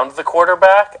around the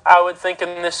quarterback, I would think,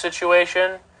 in this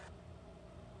situation.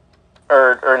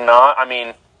 Or not. I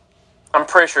mean, I'm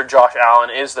pretty sure Josh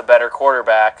Allen is the better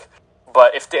quarterback,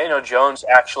 but if Daniel Jones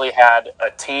actually had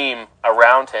a team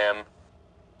around him,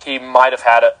 he might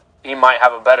have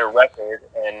a better record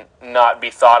and not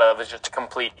be thought of as just a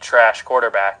complete trash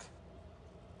quarterback.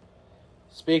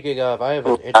 speaking of, I have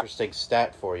an interesting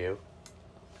stat for you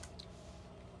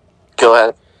Go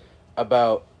ahead.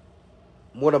 about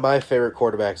one of my favorite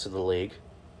quarterbacks in the league.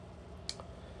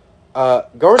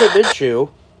 Gardner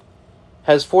Minshew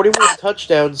has 41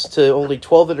 touchdowns to only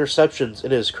 12 interceptions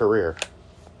in his career.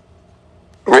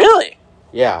 Really?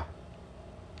 Yeah.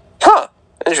 Huh.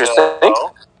 Interesting.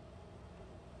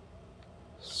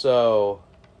 So,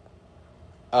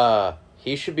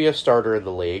 he should be a starter in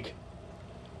the league.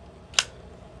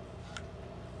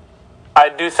 I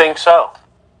do think so.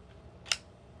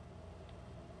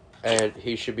 And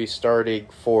he should be starting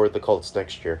for the Colts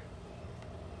next year.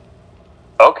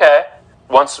 Okay.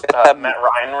 Once Matt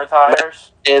Ryan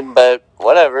retires? But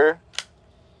whatever.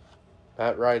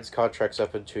 Matt Ryan's contract's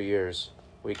up in 2 years.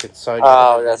 We could sign Oh,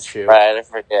 Gardner that's Minshew. right. I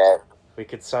forget. We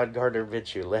could sign Gardner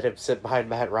Minshew. Let him sit behind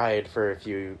Matt Ryan for a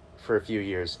few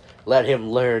years. Let him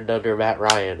learn under Matt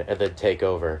Ryan and then take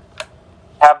over.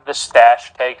 Have the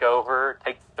stash take over,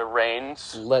 take the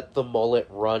reins? Let the mullet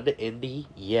run, Indy?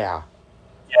 Yeah.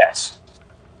 Yes.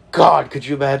 God, could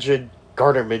you imagine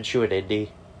Gardner Minshew in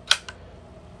Indy?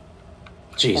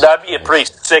 Jesus That'd be a Christ. pretty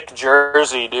sick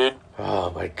jersey, dude. Oh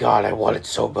my God, I want it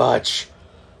so much.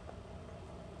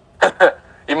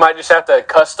 You might just have to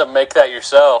custom make that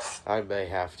yourself. I may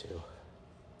have to.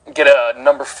 Get a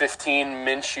number 15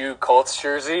 Minshew Colts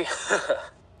jersey.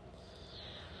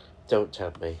 Don't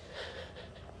tempt me.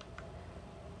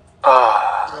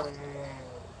 Ah.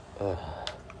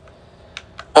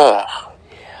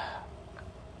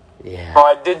 Yeah. Well,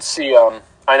 I did see,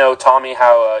 I know, Tommy,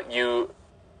 how you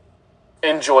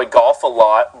enjoy golf a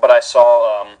lot, but I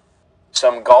saw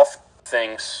some golf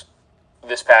things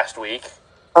this past week.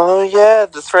 Oh, yeah,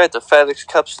 that's right. The FedEx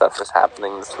Cup stuff is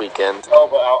happening this weekend. Oh,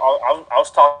 but I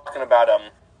was talking about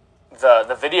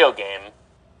the video game.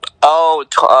 Oh,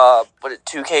 what it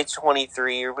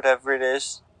 2K23 or whatever it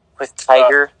is with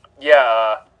Tiger.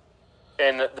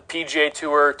 In the PGA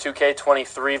Tour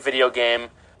 2K23 video game,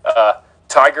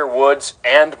 Tiger Woods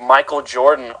and Michael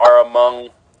Jordan are among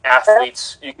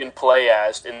athletes you can play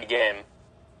as in the game.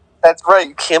 That's right.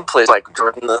 You can't play Michael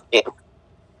Jordan in the game.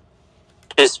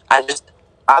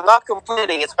 I'm not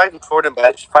complaining. It's Michael Jordan, but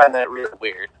I just find that really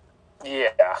weird.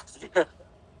 Yeah.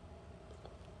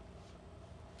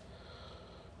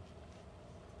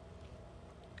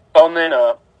 Oh, and then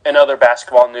in other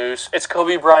basketball news, it's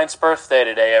Kobe Bryant's birthday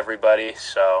today, everybody.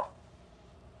 So,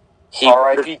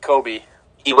 R.I.P. Kobe.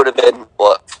 He would have been,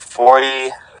 what,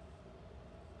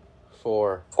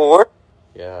 44? 4.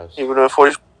 Yes. He would have been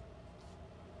 40.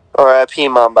 R.I.P.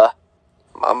 Mamba.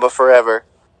 Mamba forever.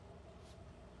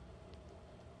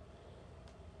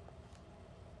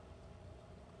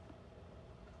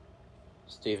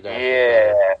 Steve Nash.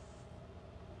 Yeah.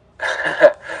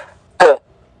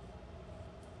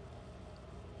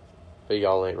 But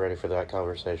y'all ain't ready for that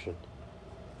conversation.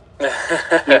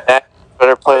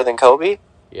 Better player than Kobe?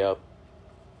 Yep.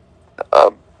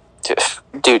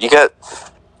 Dude, you got...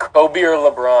 Kobe or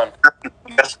LeBron?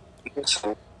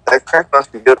 That crack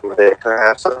must be good with it. Can I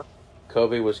have some?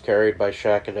 Kobe was carried by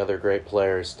Shaq and other great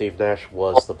players. Steve Nash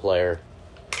was the player.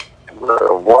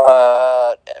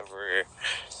 Whatever.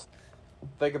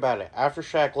 Think about it. After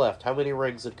Shaq left, how many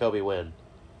rings did Kobe win?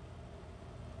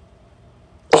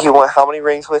 He won how many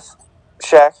rings with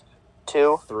Shaq?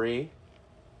 2? 3?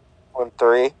 Won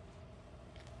 3?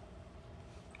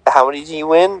 how many did he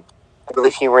win? I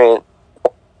believe he ran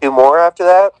 2 more after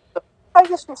that. So I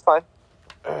guess it's fine.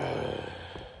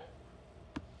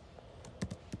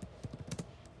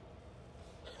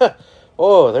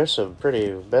 Oh, there's some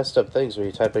pretty messed up things when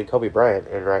you type in Kobe Bryant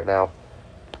in right now.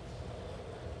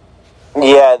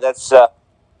 Yeah, that's.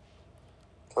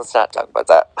 Let's not talk about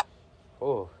that.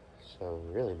 Oh,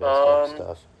 some really messed up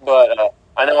stuff. But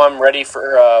I know I'm ready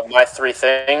for my 3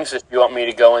 things. If you want me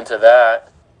to go into that.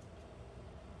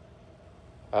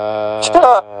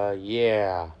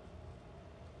 Yeah.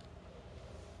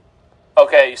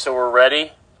 Okay, so we're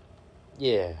ready.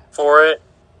 Yeah. For it.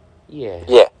 Yeah.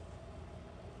 Yeah.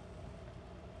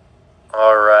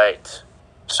 All right.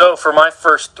 So for my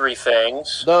first 3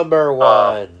 things. Number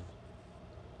 1.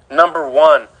 Number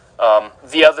 1.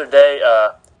 The other day,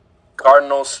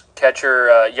 Cardinals catcher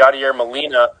Yadier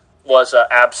Molina was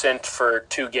absent for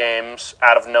 2 games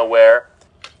out of nowhere,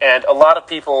 and a lot of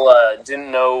people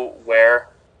didn't know where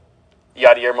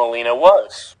Yadier Molina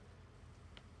was.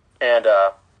 And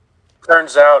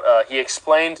turns out he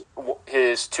explained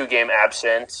his 2-game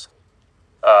absence,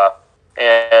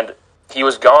 and he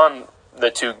was gone the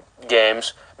 2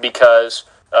 games because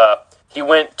he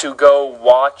went to go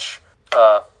watch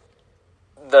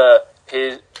the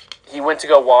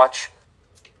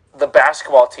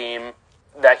basketball team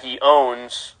that he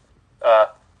owns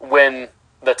win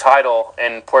the title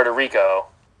in Puerto Rico.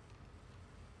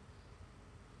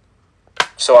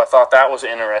 So I thought that was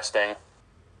interesting.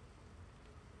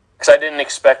 Because I didn't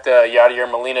expect Yadier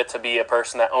Molina to be a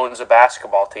person that owns a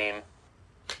basketball team.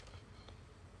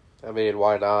 I mean,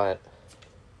 why not?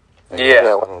 Yeah.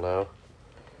 I don't know.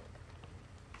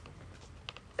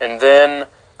 And then,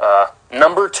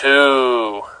 number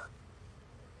 2.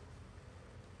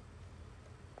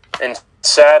 And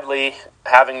sadly,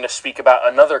 having to speak about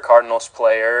another Cardinals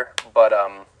player, but,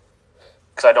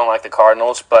 because I don't like the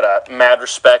Cardinals, but mad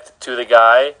respect to the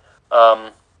guy.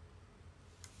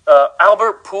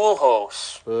 Albert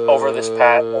Pujols over these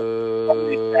past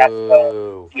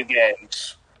few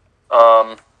games.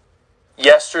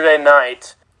 Yesterday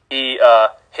night, he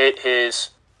hit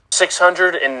his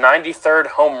 693rd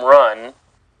home run,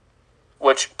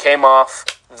 which came off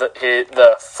the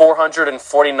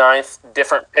 449th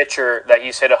different pitcher that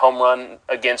he's hit a home run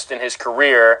against in his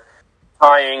career,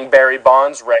 tying Barry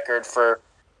Bonds' record for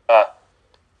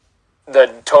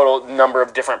the total number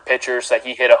of different pitchers that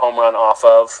he hit a home run off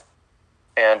of.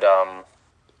 And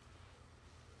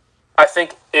I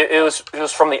think it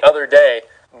was from the other day,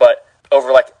 but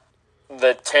over like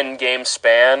the 10-game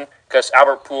span, because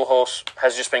Albert Pujols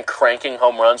has just been cranking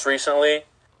home runs recently.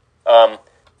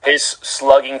 His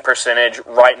slugging percentage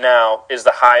right now is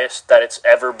the highest that it's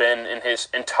ever been in his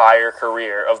entire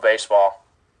career of baseball.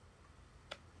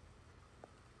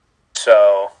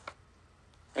 So,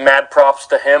 mad props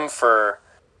to him for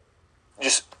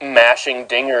just mashing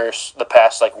dingers the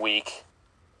past week.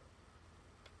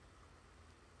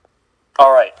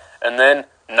 All right, and then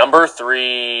number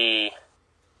 3.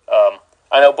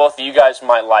 I know both of you guys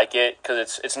might like it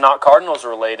because it's not Cardinals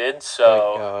related.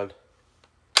 So,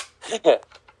 thank God.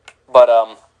 But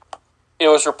it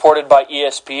was reported by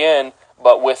ESPN.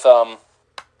 But with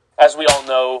as we all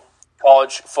know,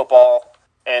 college football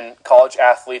and college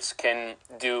athletes can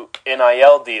do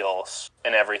NIL deals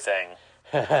and everything.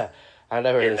 I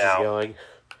know where this is going.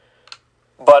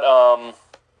 But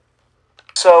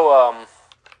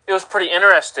it was pretty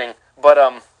interesting. But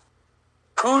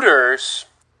Hooters,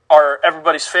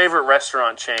 everybody's favorite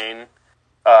restaurant chain,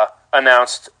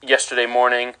 announced yesterday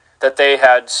morning that they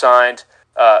had signed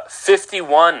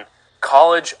 51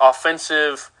 college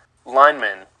offensive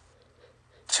linemen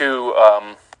to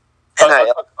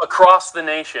across the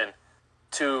nation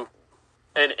to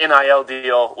an NIL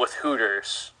deal with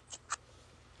Hooters.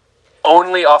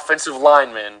 Only offensive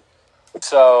linemen.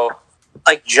 So,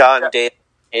 like John Davis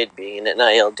being an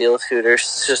NIL deal with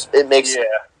Hooters, it makes yeah.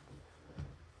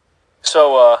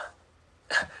 So,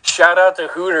 shout out to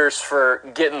Hooters for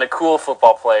getting the cool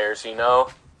football players, you know?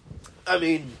 I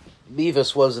mean,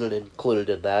 Mevis wasn't included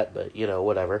in that, but,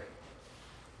 whatever.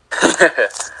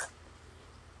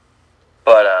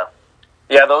 But,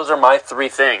 yeah, those are my 3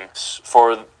 things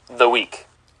for the week.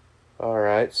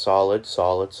 Alright, solid.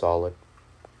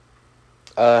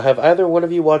 Have either one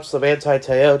of you watched the Manti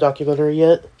Te'o documentary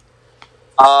yet?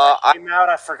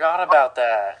 I forgot about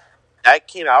that. That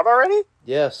came out already?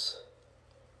 Yes.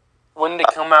 When did it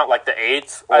come out? Like the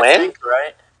 8th, when? I think,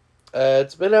 right?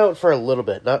 It's been out for a little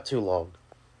bit, not too long.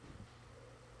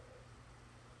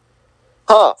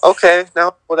 Huh, okay.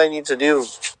 Now what I need to do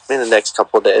in the next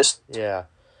couple of days. Yeah.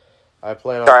 I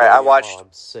plan on Sorry, going I watched... while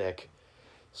I'm sick.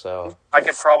 So I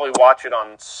could probably watch it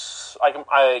on. I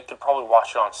could probably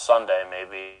watch it on Sunday,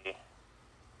 maybe.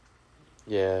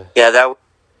 yeah. Yeah,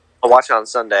 I'll watch it on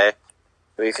Sunday.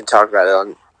 We can talk about it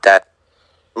on that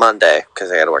Monday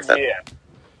because I got to work that. Yeah.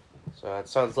 So it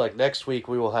sounds like next week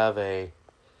we will have a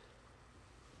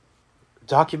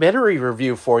documentary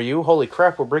review for you. Holy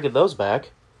crap, we're bringing those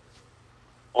back.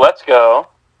 Let's go.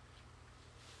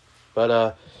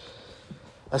 But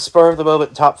a spur of the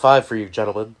moment top 5 for you,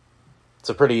 gentlemen. It's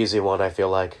a pretty easy one, I feel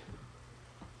like.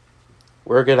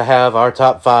 We're going to have our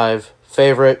top 5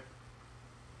 favorite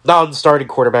non-starting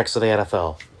quarterbacks of the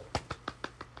NFL.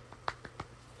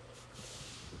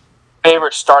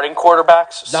 Favorite starting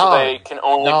quarterbacks? So they can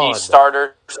only be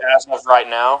starters as of right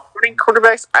now? Starting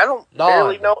quarterbacks? I don't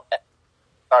barely know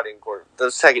starting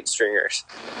the second stringers.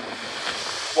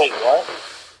 Wait, what?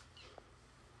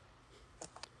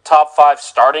 Top 5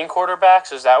 starting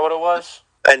quarterbacks? Is that what it was?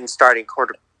 And starting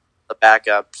the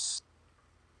backups.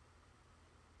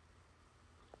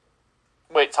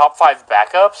 Wait, top 5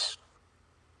 backups?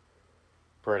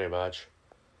 Pretty much.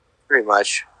 Pretty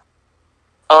much.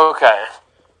 Okay.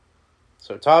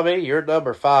 So, Tommy, you're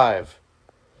number 5.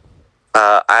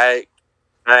 I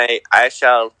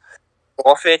shall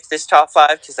forfeit this top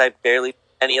 5 because I barely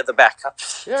any of the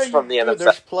backups from the NFL.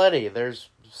 There's plenty. There's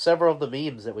several of the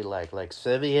memes that we like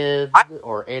Simeon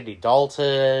or Andy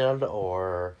Dalton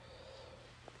or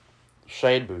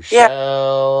Shane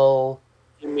Buechele.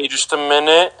 Give me just a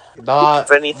minute. Not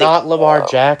Lamar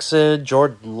Jackson,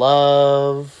 Jordan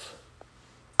Love.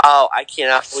 Oh, I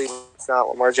cannot believe it's not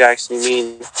Lamar Jackson. You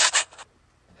mean?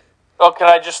 Oh, can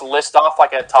I just list off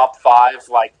like a top 5,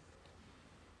 like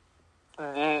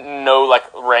no like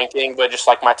ranking, but just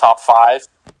like my top 5?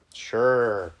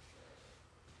 Sure.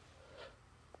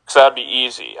 So that'd be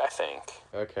easy, I think.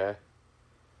 Okay.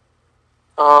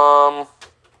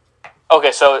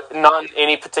 Okay, so not in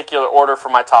any particular order for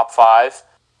my top 5,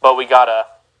 but we got a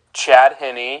Chad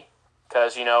Henne,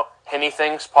 because,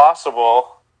 anything's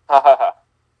possible.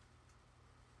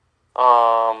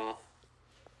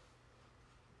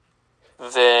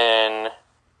 Then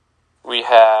we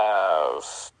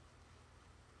have...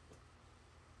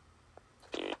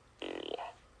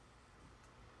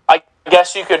 I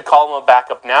guess you could call him a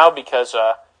backup now because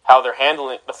how the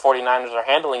 49ers are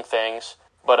handling things,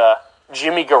 but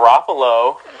Jimmy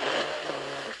Garoppolo,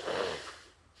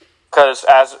 because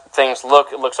as things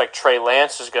look, it looks like Trey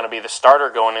Lance is going to be the starter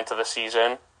going into the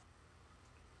season.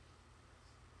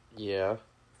 Yeah.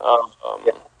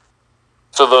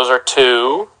 So those are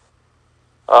 2.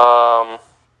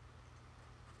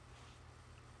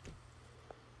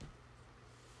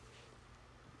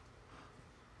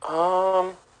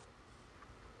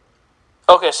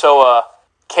 Okay, so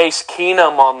Case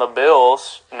Keenum on the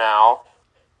Bills now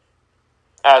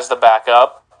as the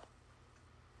backup.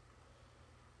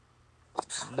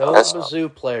 No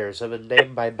Mizzou players have been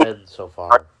named by Ben so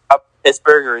far.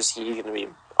 Pittsburgh, or is he going to be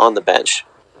on the bench?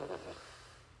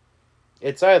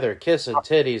 It's either kissing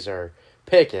titties or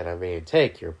picking. I mean,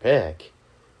 take your pick.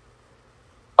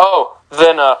 Oh,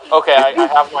 then okay, I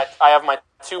have my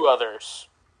 2 others.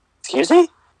 Excuse me?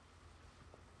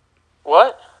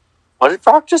 What? What did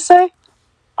Brock just say?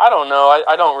 I don't know.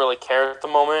 I don't really care at the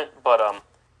moment, but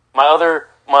my other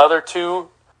 2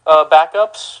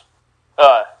 backups,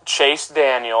 Chase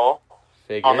Daniel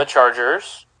on the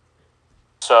Chargers.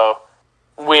 So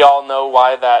we all know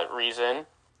why that reason.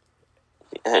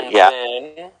 And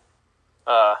then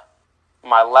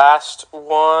my last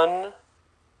one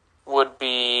would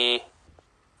be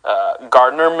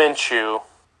Gardner Minshew.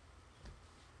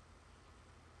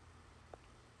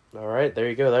 All right, there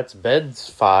you go. That's Ben's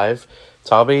 5.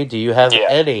 Tommy, do you have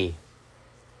any?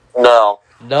 No.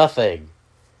 Nothing.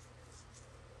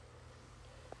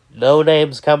 No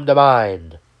names come to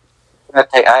mind.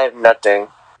 Nothing. I have nothing.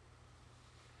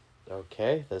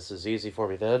 Okay, this is easy for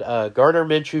me then. Gardner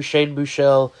Minshew, Shane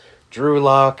Buechele, Drew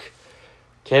Lock,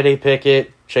 Kenny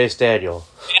Pickett, Chase Daniel.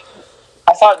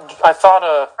 I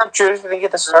thought Drew's going to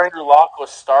get the start. Drew Lock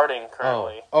was starting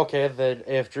currently. Oh, okay, then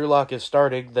if Drew Lock is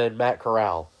starting, then Matt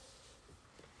Corral.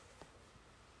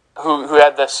 Who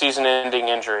had the season-ending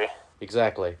injury.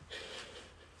 Exactly.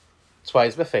 That's why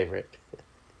he's my favorite.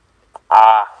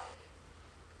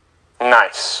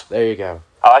 Nice. There you go.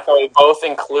 I like how we both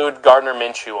include Gardner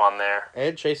Minshew on there.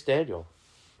 And Chase Daniel.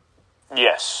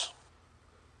 Yes.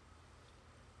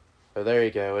 So there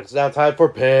you go. It's now time for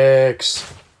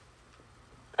picks.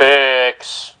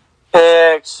 Picks.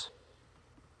 And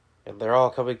they're all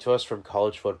coming to us from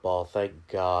college football, thank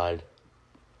God.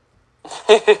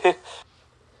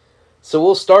 So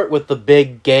we'll start with the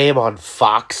big game on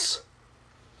Fox.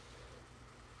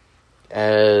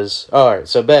 Alright,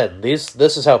 so Ben, this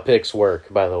is how picks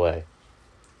work, by the way.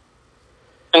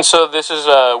 And so this is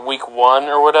week 1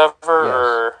 or whatever, Yes.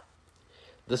 or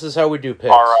This is how we do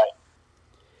picks. all right.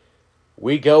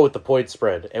 We go with the point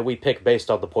spread, and we pick based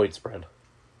on the point spread.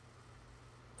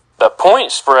 The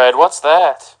point spread. What's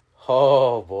that?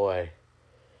 Oh, boy.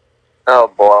 Oh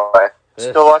boy. This-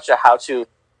 Just go watch a how-to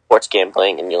sports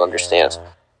gambling and you'll understand. Yeah.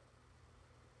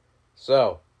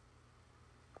 So,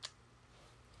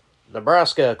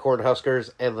 Nebraska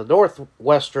Cornhuskers and the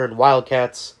Northwestern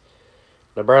Wildcats.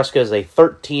 Nebraska is a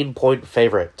 13-point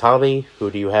favorite. Tommy, who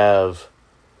do you have?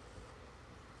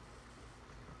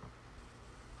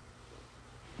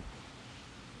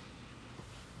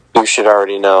 You should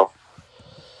already know.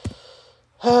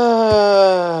 You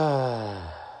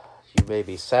may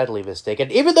be sadly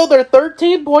mistaken. Even though they're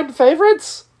 13-point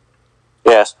favorites?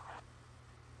 Yes.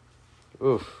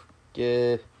 Oof.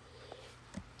 Yeah.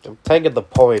 I'm taking the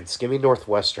points. Give me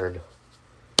Northwestern.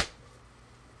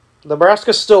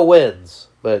 Nebraska still wins,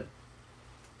 but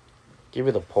give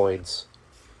me the points.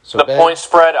 So The Ben, point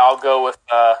spread. I'll go with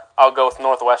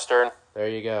Northwestern. there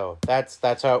you go. That's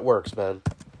how it works, man.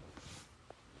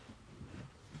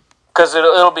 Because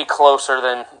it'll be closer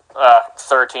than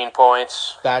 13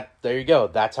 points. There you go.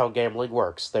 That's how gambling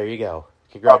works. There you go.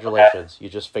 Congratulations. You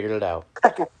just figured it out.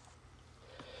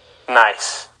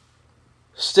 Nice.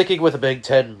 Sticking with a Big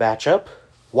Ten matchup,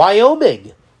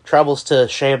 Wyoming travels to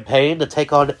Champaign to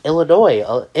take on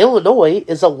Illinois. Illinois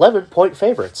is 11-point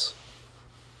favorites.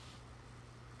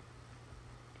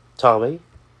 Tommy?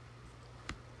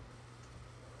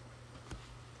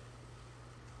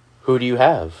 Who do you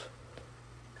have?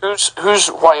 Who's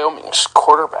Wyoming's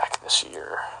quarterback this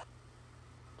year?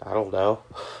 I don't know.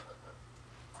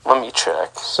 Let me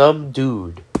check. Some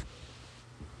dude.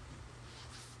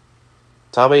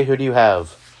 Tommy, who do you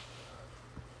have?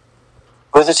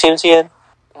 Who's the teams again?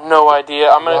 No idea.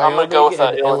 I'm gonna go with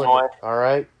Wyoming and Illinois. All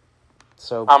right.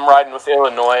 So I'm riding with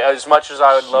Illinois. As much as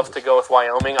I would love to go with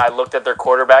Wyoming, I looked at their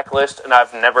quarterback list, and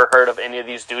I've never heard of any of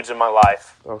these dudes in my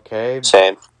life. okay,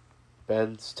 Same.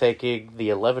 Ben's taking the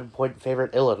 11-point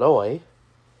favorite Illinois.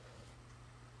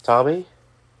 Tommy?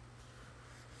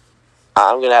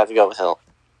 I'm going to have to go with Hill.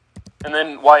 And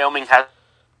then Wyoming has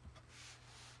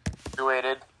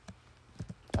graduated.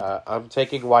 I'm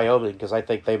taking Wyoming because I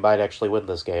think they might actually win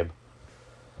this game.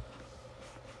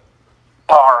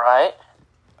 All right.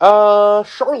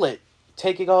 Charlotte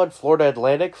taking on Florida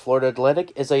Atlantic. Florida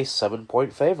Atlantic is a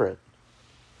 7-point favorite.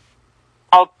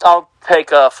 I'll take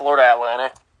Florida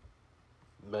Atlantic.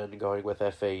 Men going with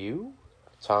FAU.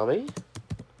 Tommy?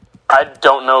 I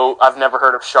don't know. I've never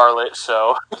heard of Charlotte,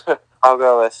 so I'll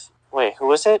go with... Wait, who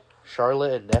was it?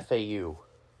 Charlotte and FAU.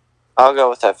 I'll go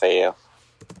with FAU.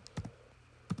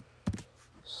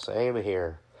 Same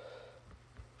here.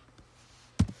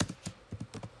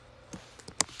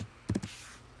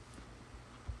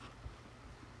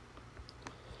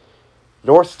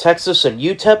 North Texas and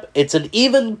UTEP. It's an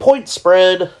even point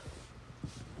spread.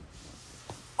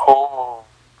 oh.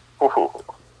 Ooh.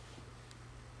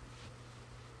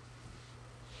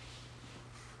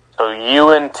 So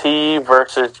UNT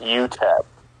versus UTEP.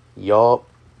 Yup.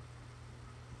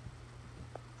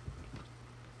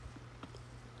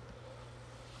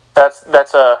 That's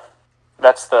the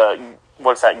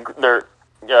what's that? They're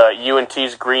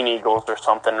UNT's Green Eagles or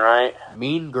something, right?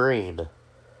 Mean Green.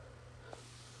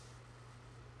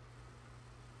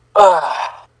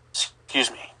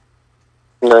 Excuse me.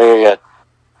 No, you're good.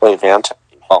 Wait, man.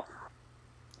 Oh.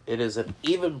 It is an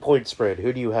even point spread.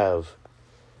 Who do you have?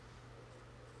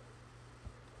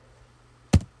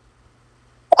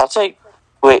 I'll take...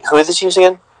 Wait, who are the teams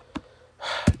again?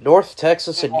 North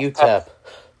Texas and UTEP.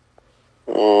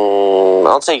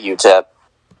 I'll take UTEP.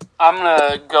 I'm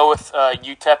gonna go with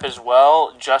UTEP as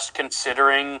well, just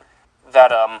considering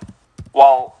that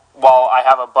while I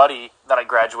have a buddy that I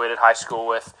graduated high school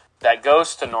with that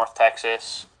goes to North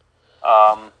Texas,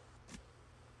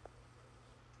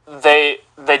 they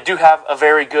do have a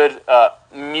very good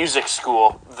music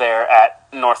school there at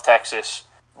North Texas,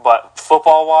 but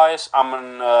football wise, I'm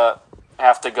gonna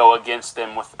have to go against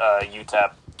them with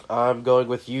UTEP. I'm going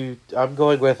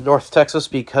with North Texas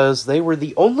because they were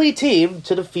the only team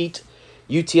to defeat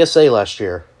UTSA last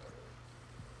year.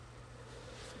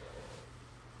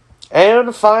 And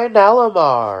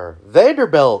Finalamar.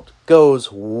 Vanderbilt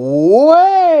goes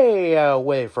way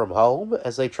away from home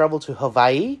as they travel to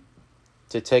Hawaii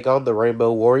to take on the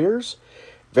Rainbow Warriors.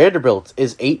 Vanderbilt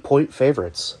is 8-point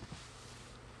favorites.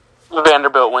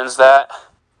 Vanderbilt wins that.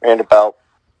 Vanderbilt.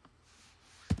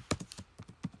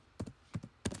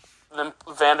 Then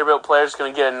Vanderbilt players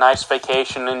going to get a nice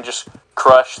vacation and just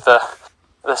crush the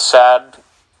the sad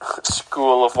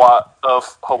school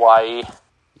of Hawaii.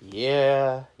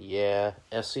 Yeah,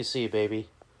 SEC, baby.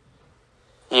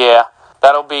 Yeah,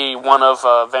 that'll be one of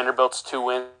Vanderbilt's 2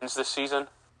 wins this season.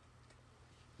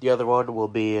 The other one will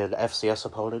be an FCS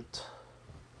opponent.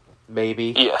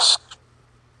 Maybe. Yes.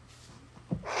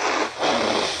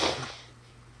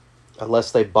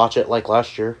 Unless they botch it like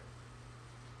last year.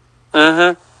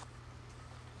 Mm-hmm.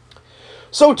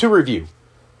 So, to review.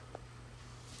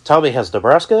 Tommy has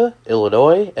Nebraska,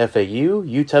 Illinois, FAU,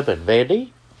 UTEP, and Vandy.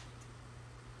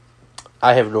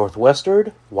 I have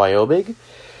Northwestern, Wyoming,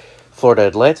 Florida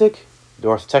Atlantic,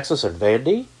 North Texas, and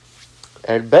Vandy.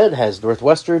 And Ben has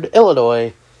Northwestern,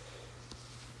 Illinois,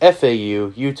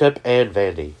 FAU, UTEP, and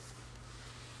Vandy.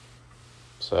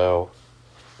 So,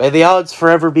 may the odds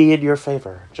forever be in your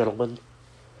favor, gentlemen.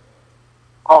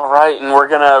 All right, and we're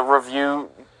gonna review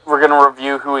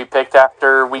who we picked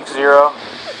after week 0.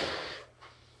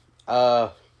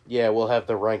 Yeah, we'll have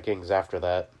the rankings after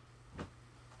that.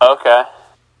 Okay.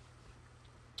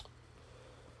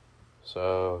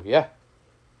 So, yeah.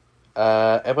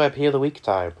 MIP of the week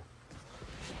time.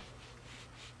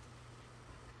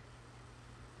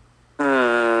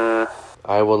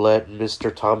 I will let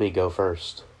Mr. Tommy go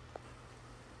first.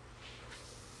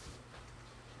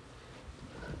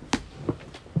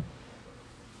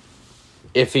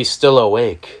 If he's still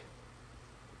awake.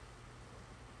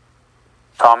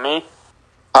 Tommy?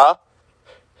 Huh?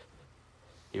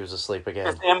 He was asleep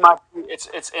again.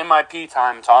 It's MIP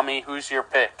time, Tommy. Who's your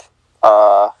pick?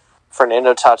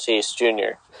 Fernando Tatis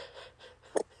Jr.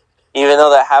 Even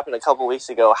though that happened a couple weeks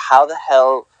ago, how the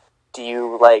hell do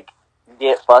you,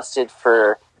 get busted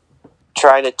for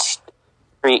trying to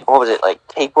treat, what was it,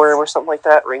 tapeworm or something like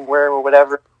that? Ringworm or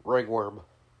whatever? Ringworm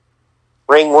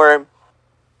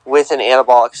with an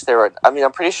anabolic steroid. I mean,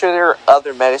 I'm pretty sure there are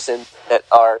other medicines that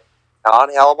are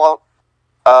non-anabolic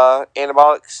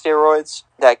anabolic steroids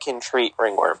that can treat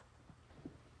ringworm.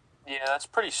 Yeah, that's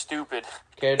pretty stupid.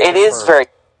 It is very...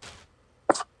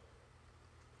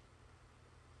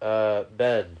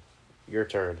 Ben, your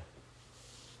turn.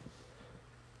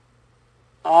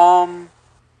 Let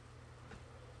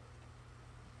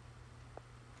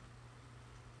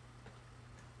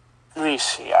me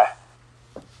see.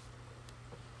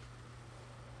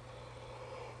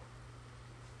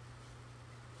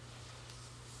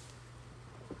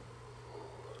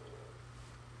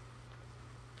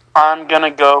 I'm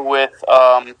gonna go with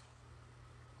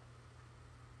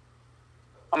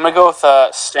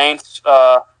Saints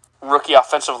rookie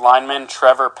offensive lineman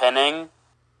Trevor Penning.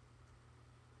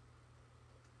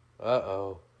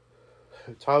 Uh-oh.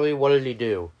 Tommy, what did he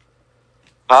do?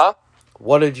 Huh?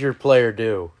 What did your player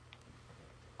do?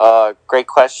 Great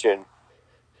question.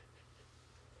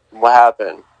 What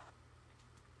happened?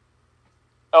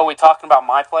 Oh, we talking about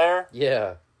my player?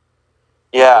 Yeah.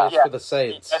 Yeah. For the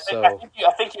Saints. I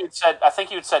think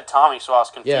you had said Tommy, so I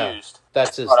was confused. Yeah,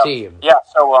 that's his team. Yeah.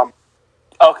 So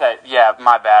okay. Yeah,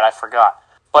 my bad. I forgot.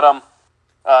 But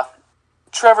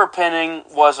Trevor Penning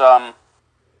was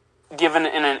given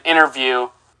in an interview.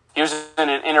 He was in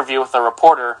an interview with a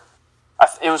reporter.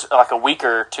 It was like a week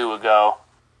or two ago.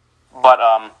 But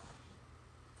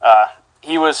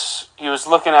he was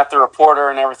looking at the reporter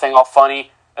and everything, all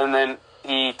funny, and then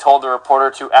he told the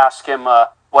reporter to ask him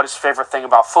what his favorite thing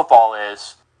about football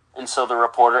is. And so the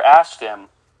reporter asked him,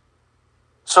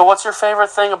 "So what's your favorite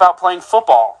thing about playing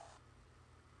football?"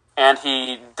 And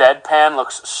he deadpan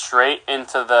looks straight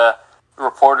into the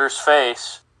reporter's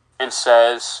face and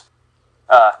says,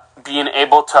 being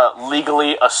able to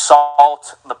legally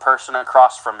assault the person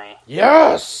across from me.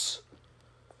 Yes!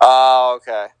 Oh,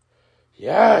 okay.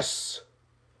 Yes!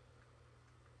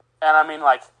 And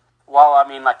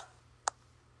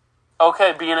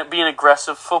okay, being an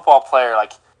aggressive football player,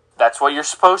 that's what you're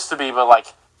supposed to be,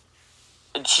 but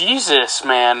Jesus,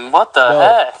 man, what the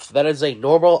heck? That is a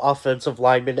normal offensive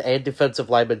lineman and defensive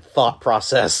lineman thought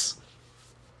process.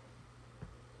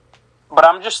 But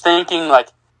I'm just thinking,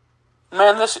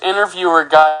 man, this interviewer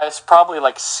guy is probably,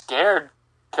 scared,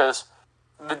 because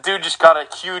the dude just got a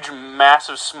huge,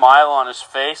 massive smile on his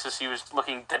face as he was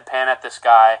looking deadpan at this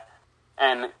guy,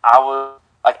 and I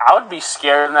would be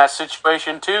scared in that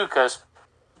situation, too, because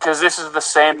this is the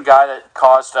same guy that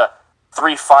caused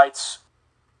 3 fights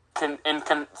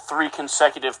in 3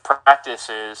 consecutive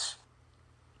practices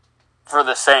for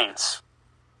the Saints.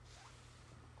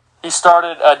 He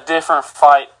started a different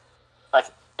fight,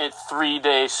 in 3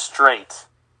 days straight,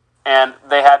 and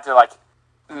they had to,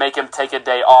 make him take a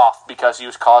day off because he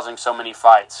was causing so many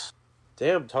fights.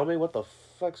 Damn, Tommy, what the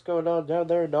fuck's going on down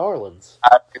there in New Orleans?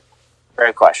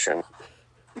 Great question.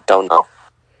 Don't know.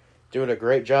 Doing a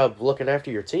great job looking after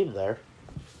your team there.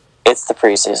 It's the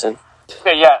preseason.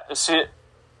 Okay, yeah. See, it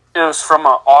was from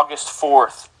August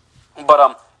 4th.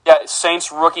 But,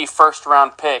 Saints rookie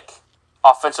first-round pick,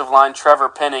 offensive line Trevor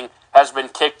Penning, has been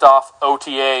kicked off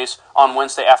OTAs on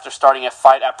Wednesday after starting a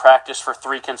fight at practice for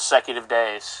 3 consecutive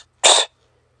days.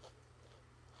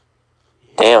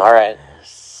 Damn, alright.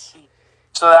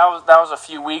 So that was a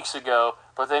few weeks ago,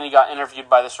 but then he got interviewed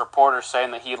by this reporter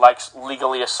saying that he likes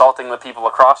legally assaulting the people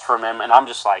across from him, and I'm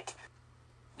just like,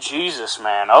 Jesus,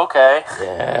 man, okay.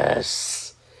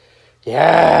 Yes.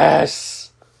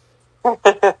 Yes.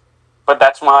 But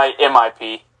that's my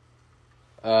MIP.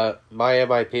 My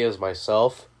MIP is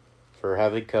myself for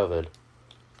having COVID.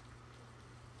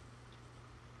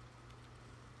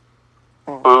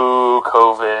 Boo,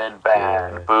 COVID,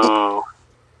 bad, Yeah. boo.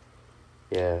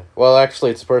 Yeah. Well,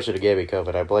 actually, it's the person who gave me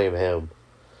COVID. I blame him.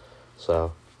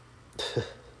 So.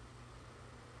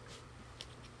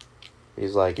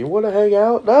 He's like, you want to hang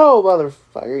out? No,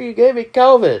 motherfucker, you gave me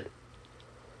COVID.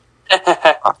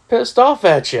 I'm pissed off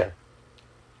at you.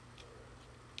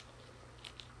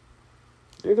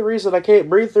 You're the reason I can't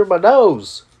breathe through my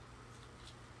nose.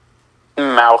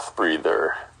 Mouth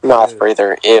breather. Mouth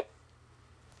breather. Ew.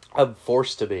 I'm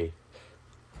forced to be.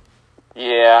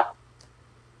 Yeah.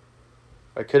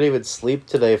 I couldn't even sleep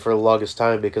today for the longest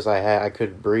time because I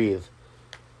couldn't breathe.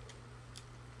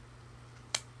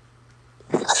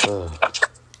 Ugh.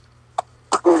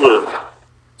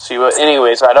 See, but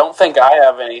anyways, I don't think I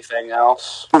have anything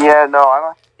else. Yeah, no, I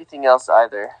don't have anything else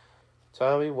either.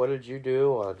 Tommy, what did you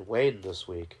do on Wayne this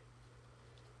week?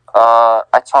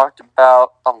 I talked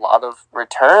about a lot of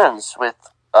returns with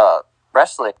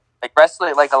wrestling.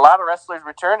 Like a lot of wrestlers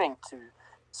returning to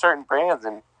certain brands,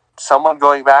 and someone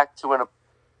going back,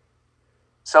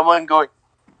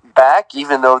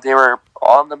 even though they were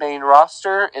on the main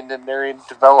roster, and then they're in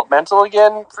developmental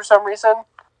again for some reason.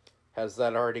 Has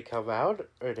that already come out?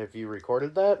 And have you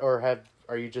recorded that? Or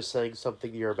are you just saying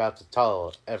something you're about to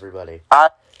tell everybody?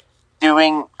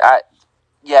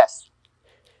 Yes.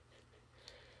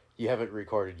 You haven't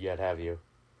recorded yet, have you?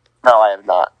 No, I have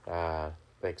not.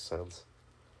 Makes sense.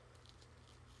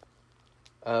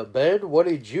 Ben, what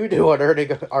did you do on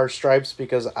earning our stripes?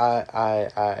 Because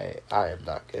I am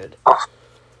not good.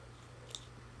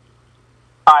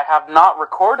 I have not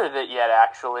recorded it yet,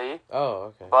 actually.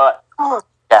 Oh, okay. But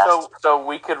Yes. so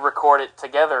we could record it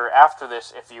together after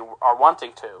this if you are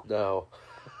wanting to. No.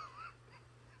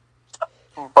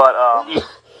 But I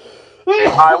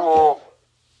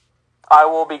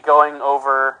will be going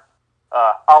over.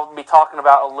 I'll be talking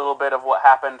about a little bit of what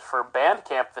happened for band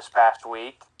camp this past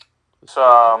week.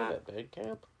 Some Band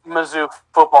camp? Mizzou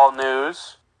football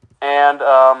news and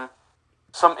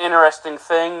some interesting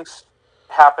things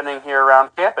happening here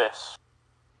around campus.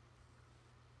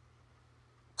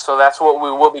 So that's what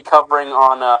we will be covering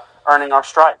on Earning Our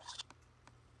Stripes.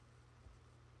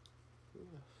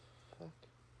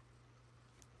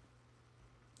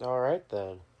 All right,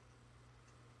 then.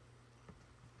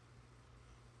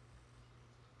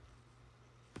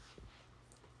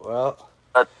 Well,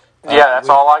 that's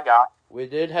all I got. We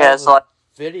did have so a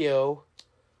video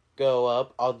go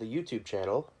up on the YouTube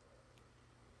channel.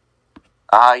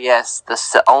 Yes,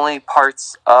 the only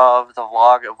parts of the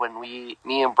vlog of when me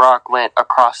and Brock went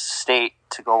across the state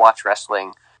to go watch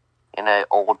wrestling in an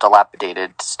old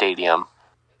dilapidated stadium.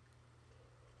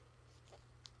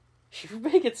 You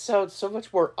make it sound so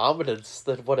much more ominous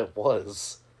than what it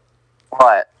was.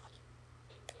 What?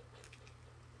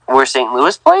 Where St.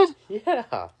 Louis played?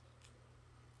 Yeah.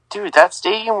 Dude, that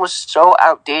stadium was so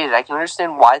outdated. I can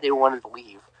understand why they wanted to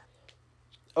leave.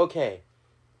 Okay.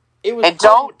 It was. And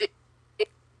don't.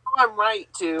 I'm right,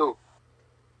 too.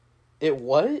 It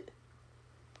what?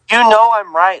 You know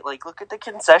I'm right. Like, look at the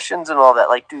concessions and all that.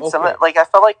 Like, dude, some of Okay. that, like, I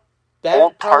felt like That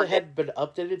old probably Target. hadn't been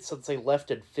updated since they left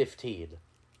in 15.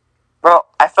 Bro,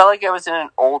 I felt like I was in an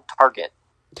old Target.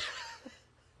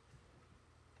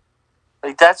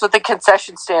 Like, that's what the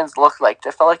concession stands look like.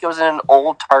 I felt like I was in an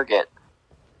old Target.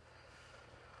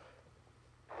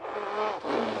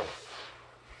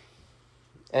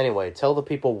 Anyway, tell the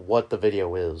people what the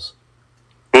video is.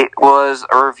 It was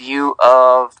a review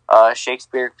of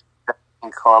Shakespeare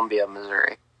in Columbia,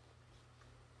 Missouri.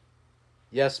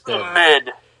 Yes, Ben.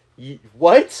 Mid.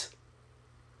 What?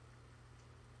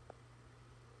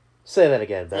 Say that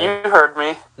again, Ben. You heard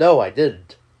me. No, I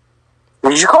didn't.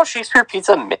 Did you call Shakespeare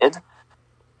Pizza mid?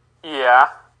 Yeah.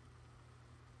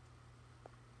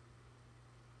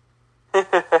 I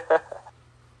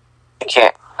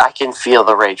can feel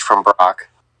the rage from Brock.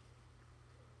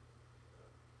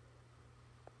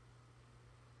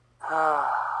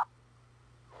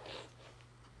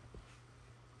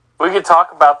 We We could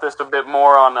talk about this a bit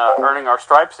more on Earning Our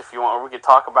Stripes if you want, or we could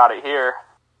talk about it here.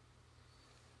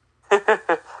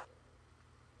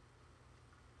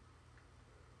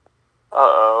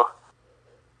 Uh-oh.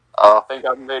 I think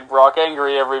I've made Brock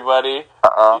angry, everybody.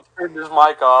 He turned his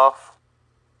mic off.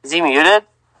 Is he muted?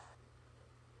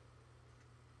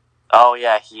 Oh,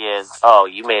 yeah, he is. Oh,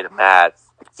 you made him mad.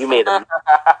 You made him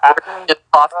just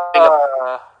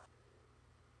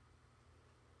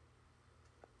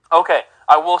Okay,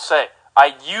 I will say,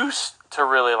 I used to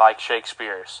really like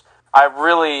Shakespeare's. I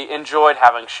really enjoyed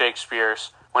having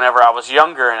Shakespeare's whenever I was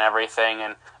younger and everything,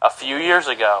 and a few years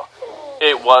ago,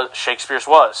 Shakespeare's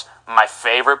was my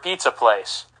favorite pizza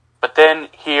place. But then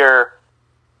here,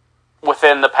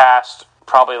 within the past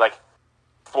probably like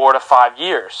 4 to 5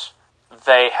 years,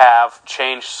 they have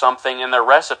changed something in their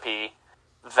recipe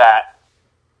that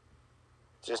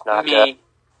just not good.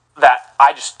 That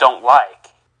I just don't like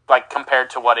compared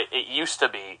to what it used to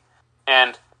be.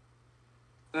 And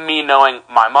me knowing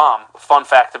my mom, fun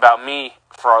fact about me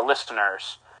for our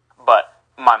listeners, but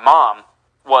my mom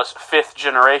was 5th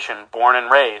generation, born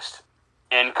and raised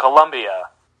in Colombia.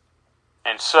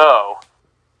 And so,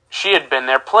 she had been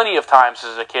there plenty of times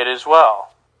as a kid as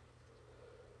well.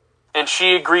 And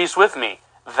she agrees with me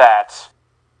that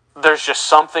there's just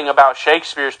something about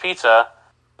Shakespeare's pizza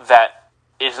that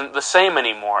isn't the same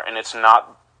anymore, and it's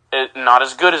not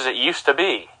as good as it used to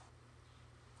be.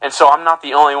 And so I'm not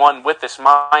the only one with this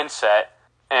mindset,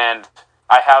 and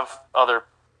I have other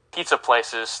pizza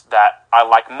places that I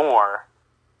like more,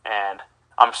 and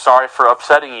I'm sorry for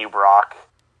upsetting you, Brock,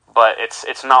 but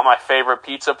it's not my favorite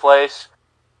pizza place.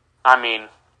 I mean,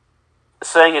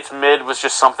 saying it's mid was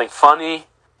just something funny,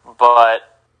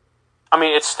 but, I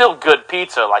mean, it's still good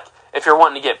pizza. Like, if you're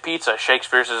wanting to get pizza,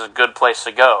 Shakespeare's is a good place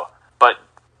to go. But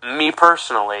me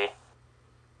personally,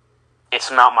 it's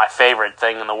not my favorite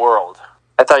thing in the world.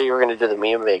 I thought you were going to do the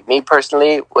meme make. Me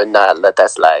personally would not let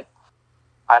that slide.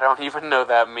 I don't even know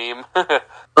that meme.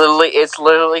 It's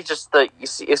literally just you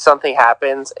see if something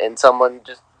happens and someone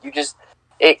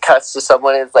it cuts to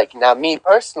someone and it's like, now me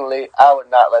personally, I would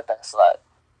not let that slide.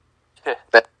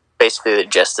 That's basically the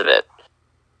gist of it.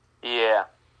 Yeah.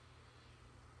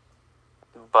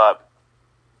 But,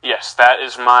 yes, that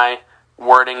is my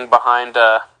wording behind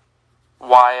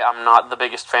why I'm not the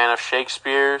biggest fan of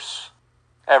Shakespeare's,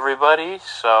 everybody.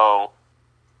 So,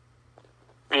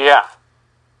 yeah.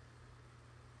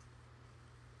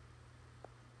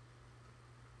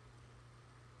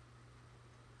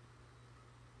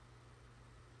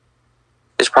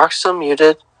 Is Brock still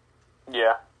muted?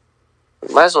 Yeah.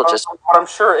 Might as well just... But I'm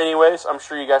sure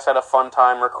you guys had a fun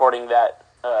time recording that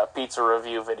pizza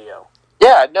review video.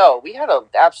 Yeah, no, we had an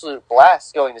absolute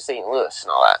blast going to St. Louis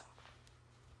and all that.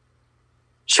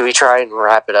 Should we try and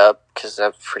wrap it up? Because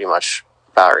I'm pretty much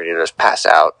about ready to just pass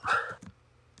out.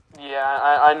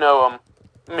 Yeah, I know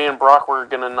me and Brock were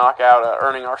going to knock out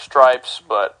Earning Our Stripes,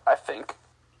 but I think...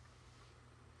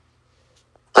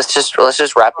 Let's just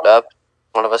wrap it up.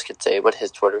 One of us could say what his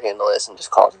Twitter handle is and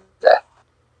just call it a day.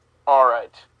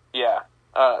 Alright, yeah.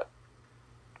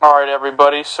 Alright,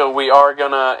 everybody, so we are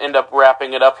going to end up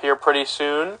wrapping it up here pretty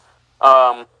soon.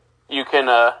 You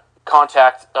can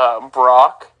contact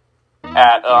Brock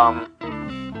at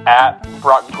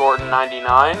Brock Gordon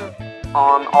 99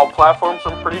 on all platforms,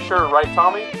 I'm pretty sure, right,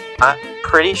 Tommy? I'm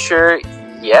pretty sure,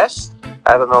 yes.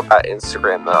 I don't know about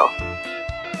Instagram, though.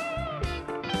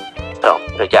 So,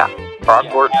 but yeah. Brock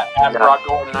Gordon. At Brock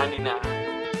Gordon 99.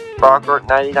 Brock Gordon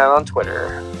 99 on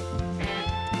Twitter.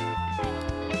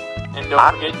 And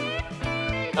don't forget,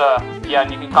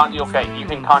 and you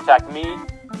can contact me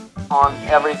on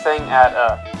everything at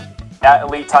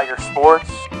Elite Tiger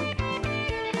Sports,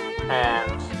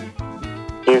 and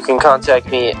you can contact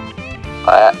me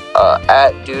at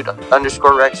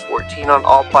dude_rex14 on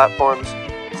all platforms.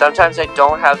 Sometimes I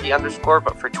don't have the underscore,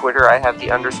 but for Twitter I have the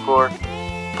underscore.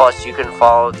 Plus, you can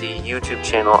follow the YouTube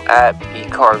channel at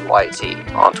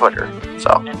BCardYT on Twitter.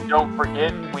 So, and don't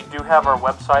forget, we do have our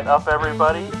website up,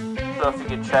 everybody. So if you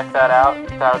could check that out,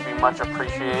 that would be much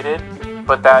appreciated.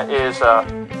 But that is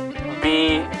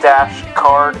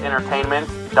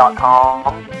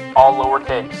b-cardentertainment.com, all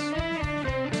lowercase.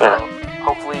 So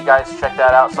hopefully you guys check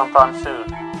that out sometime soon.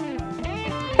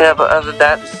 Yeah, but other than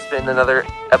that, this has been another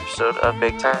episode of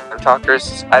Big Time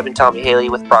Talkers. I've been Tommy Haley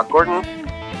with Brock Gordon.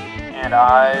 And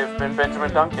I've been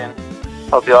Benjamin Duncan.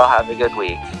 Hope you all have a good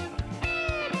week.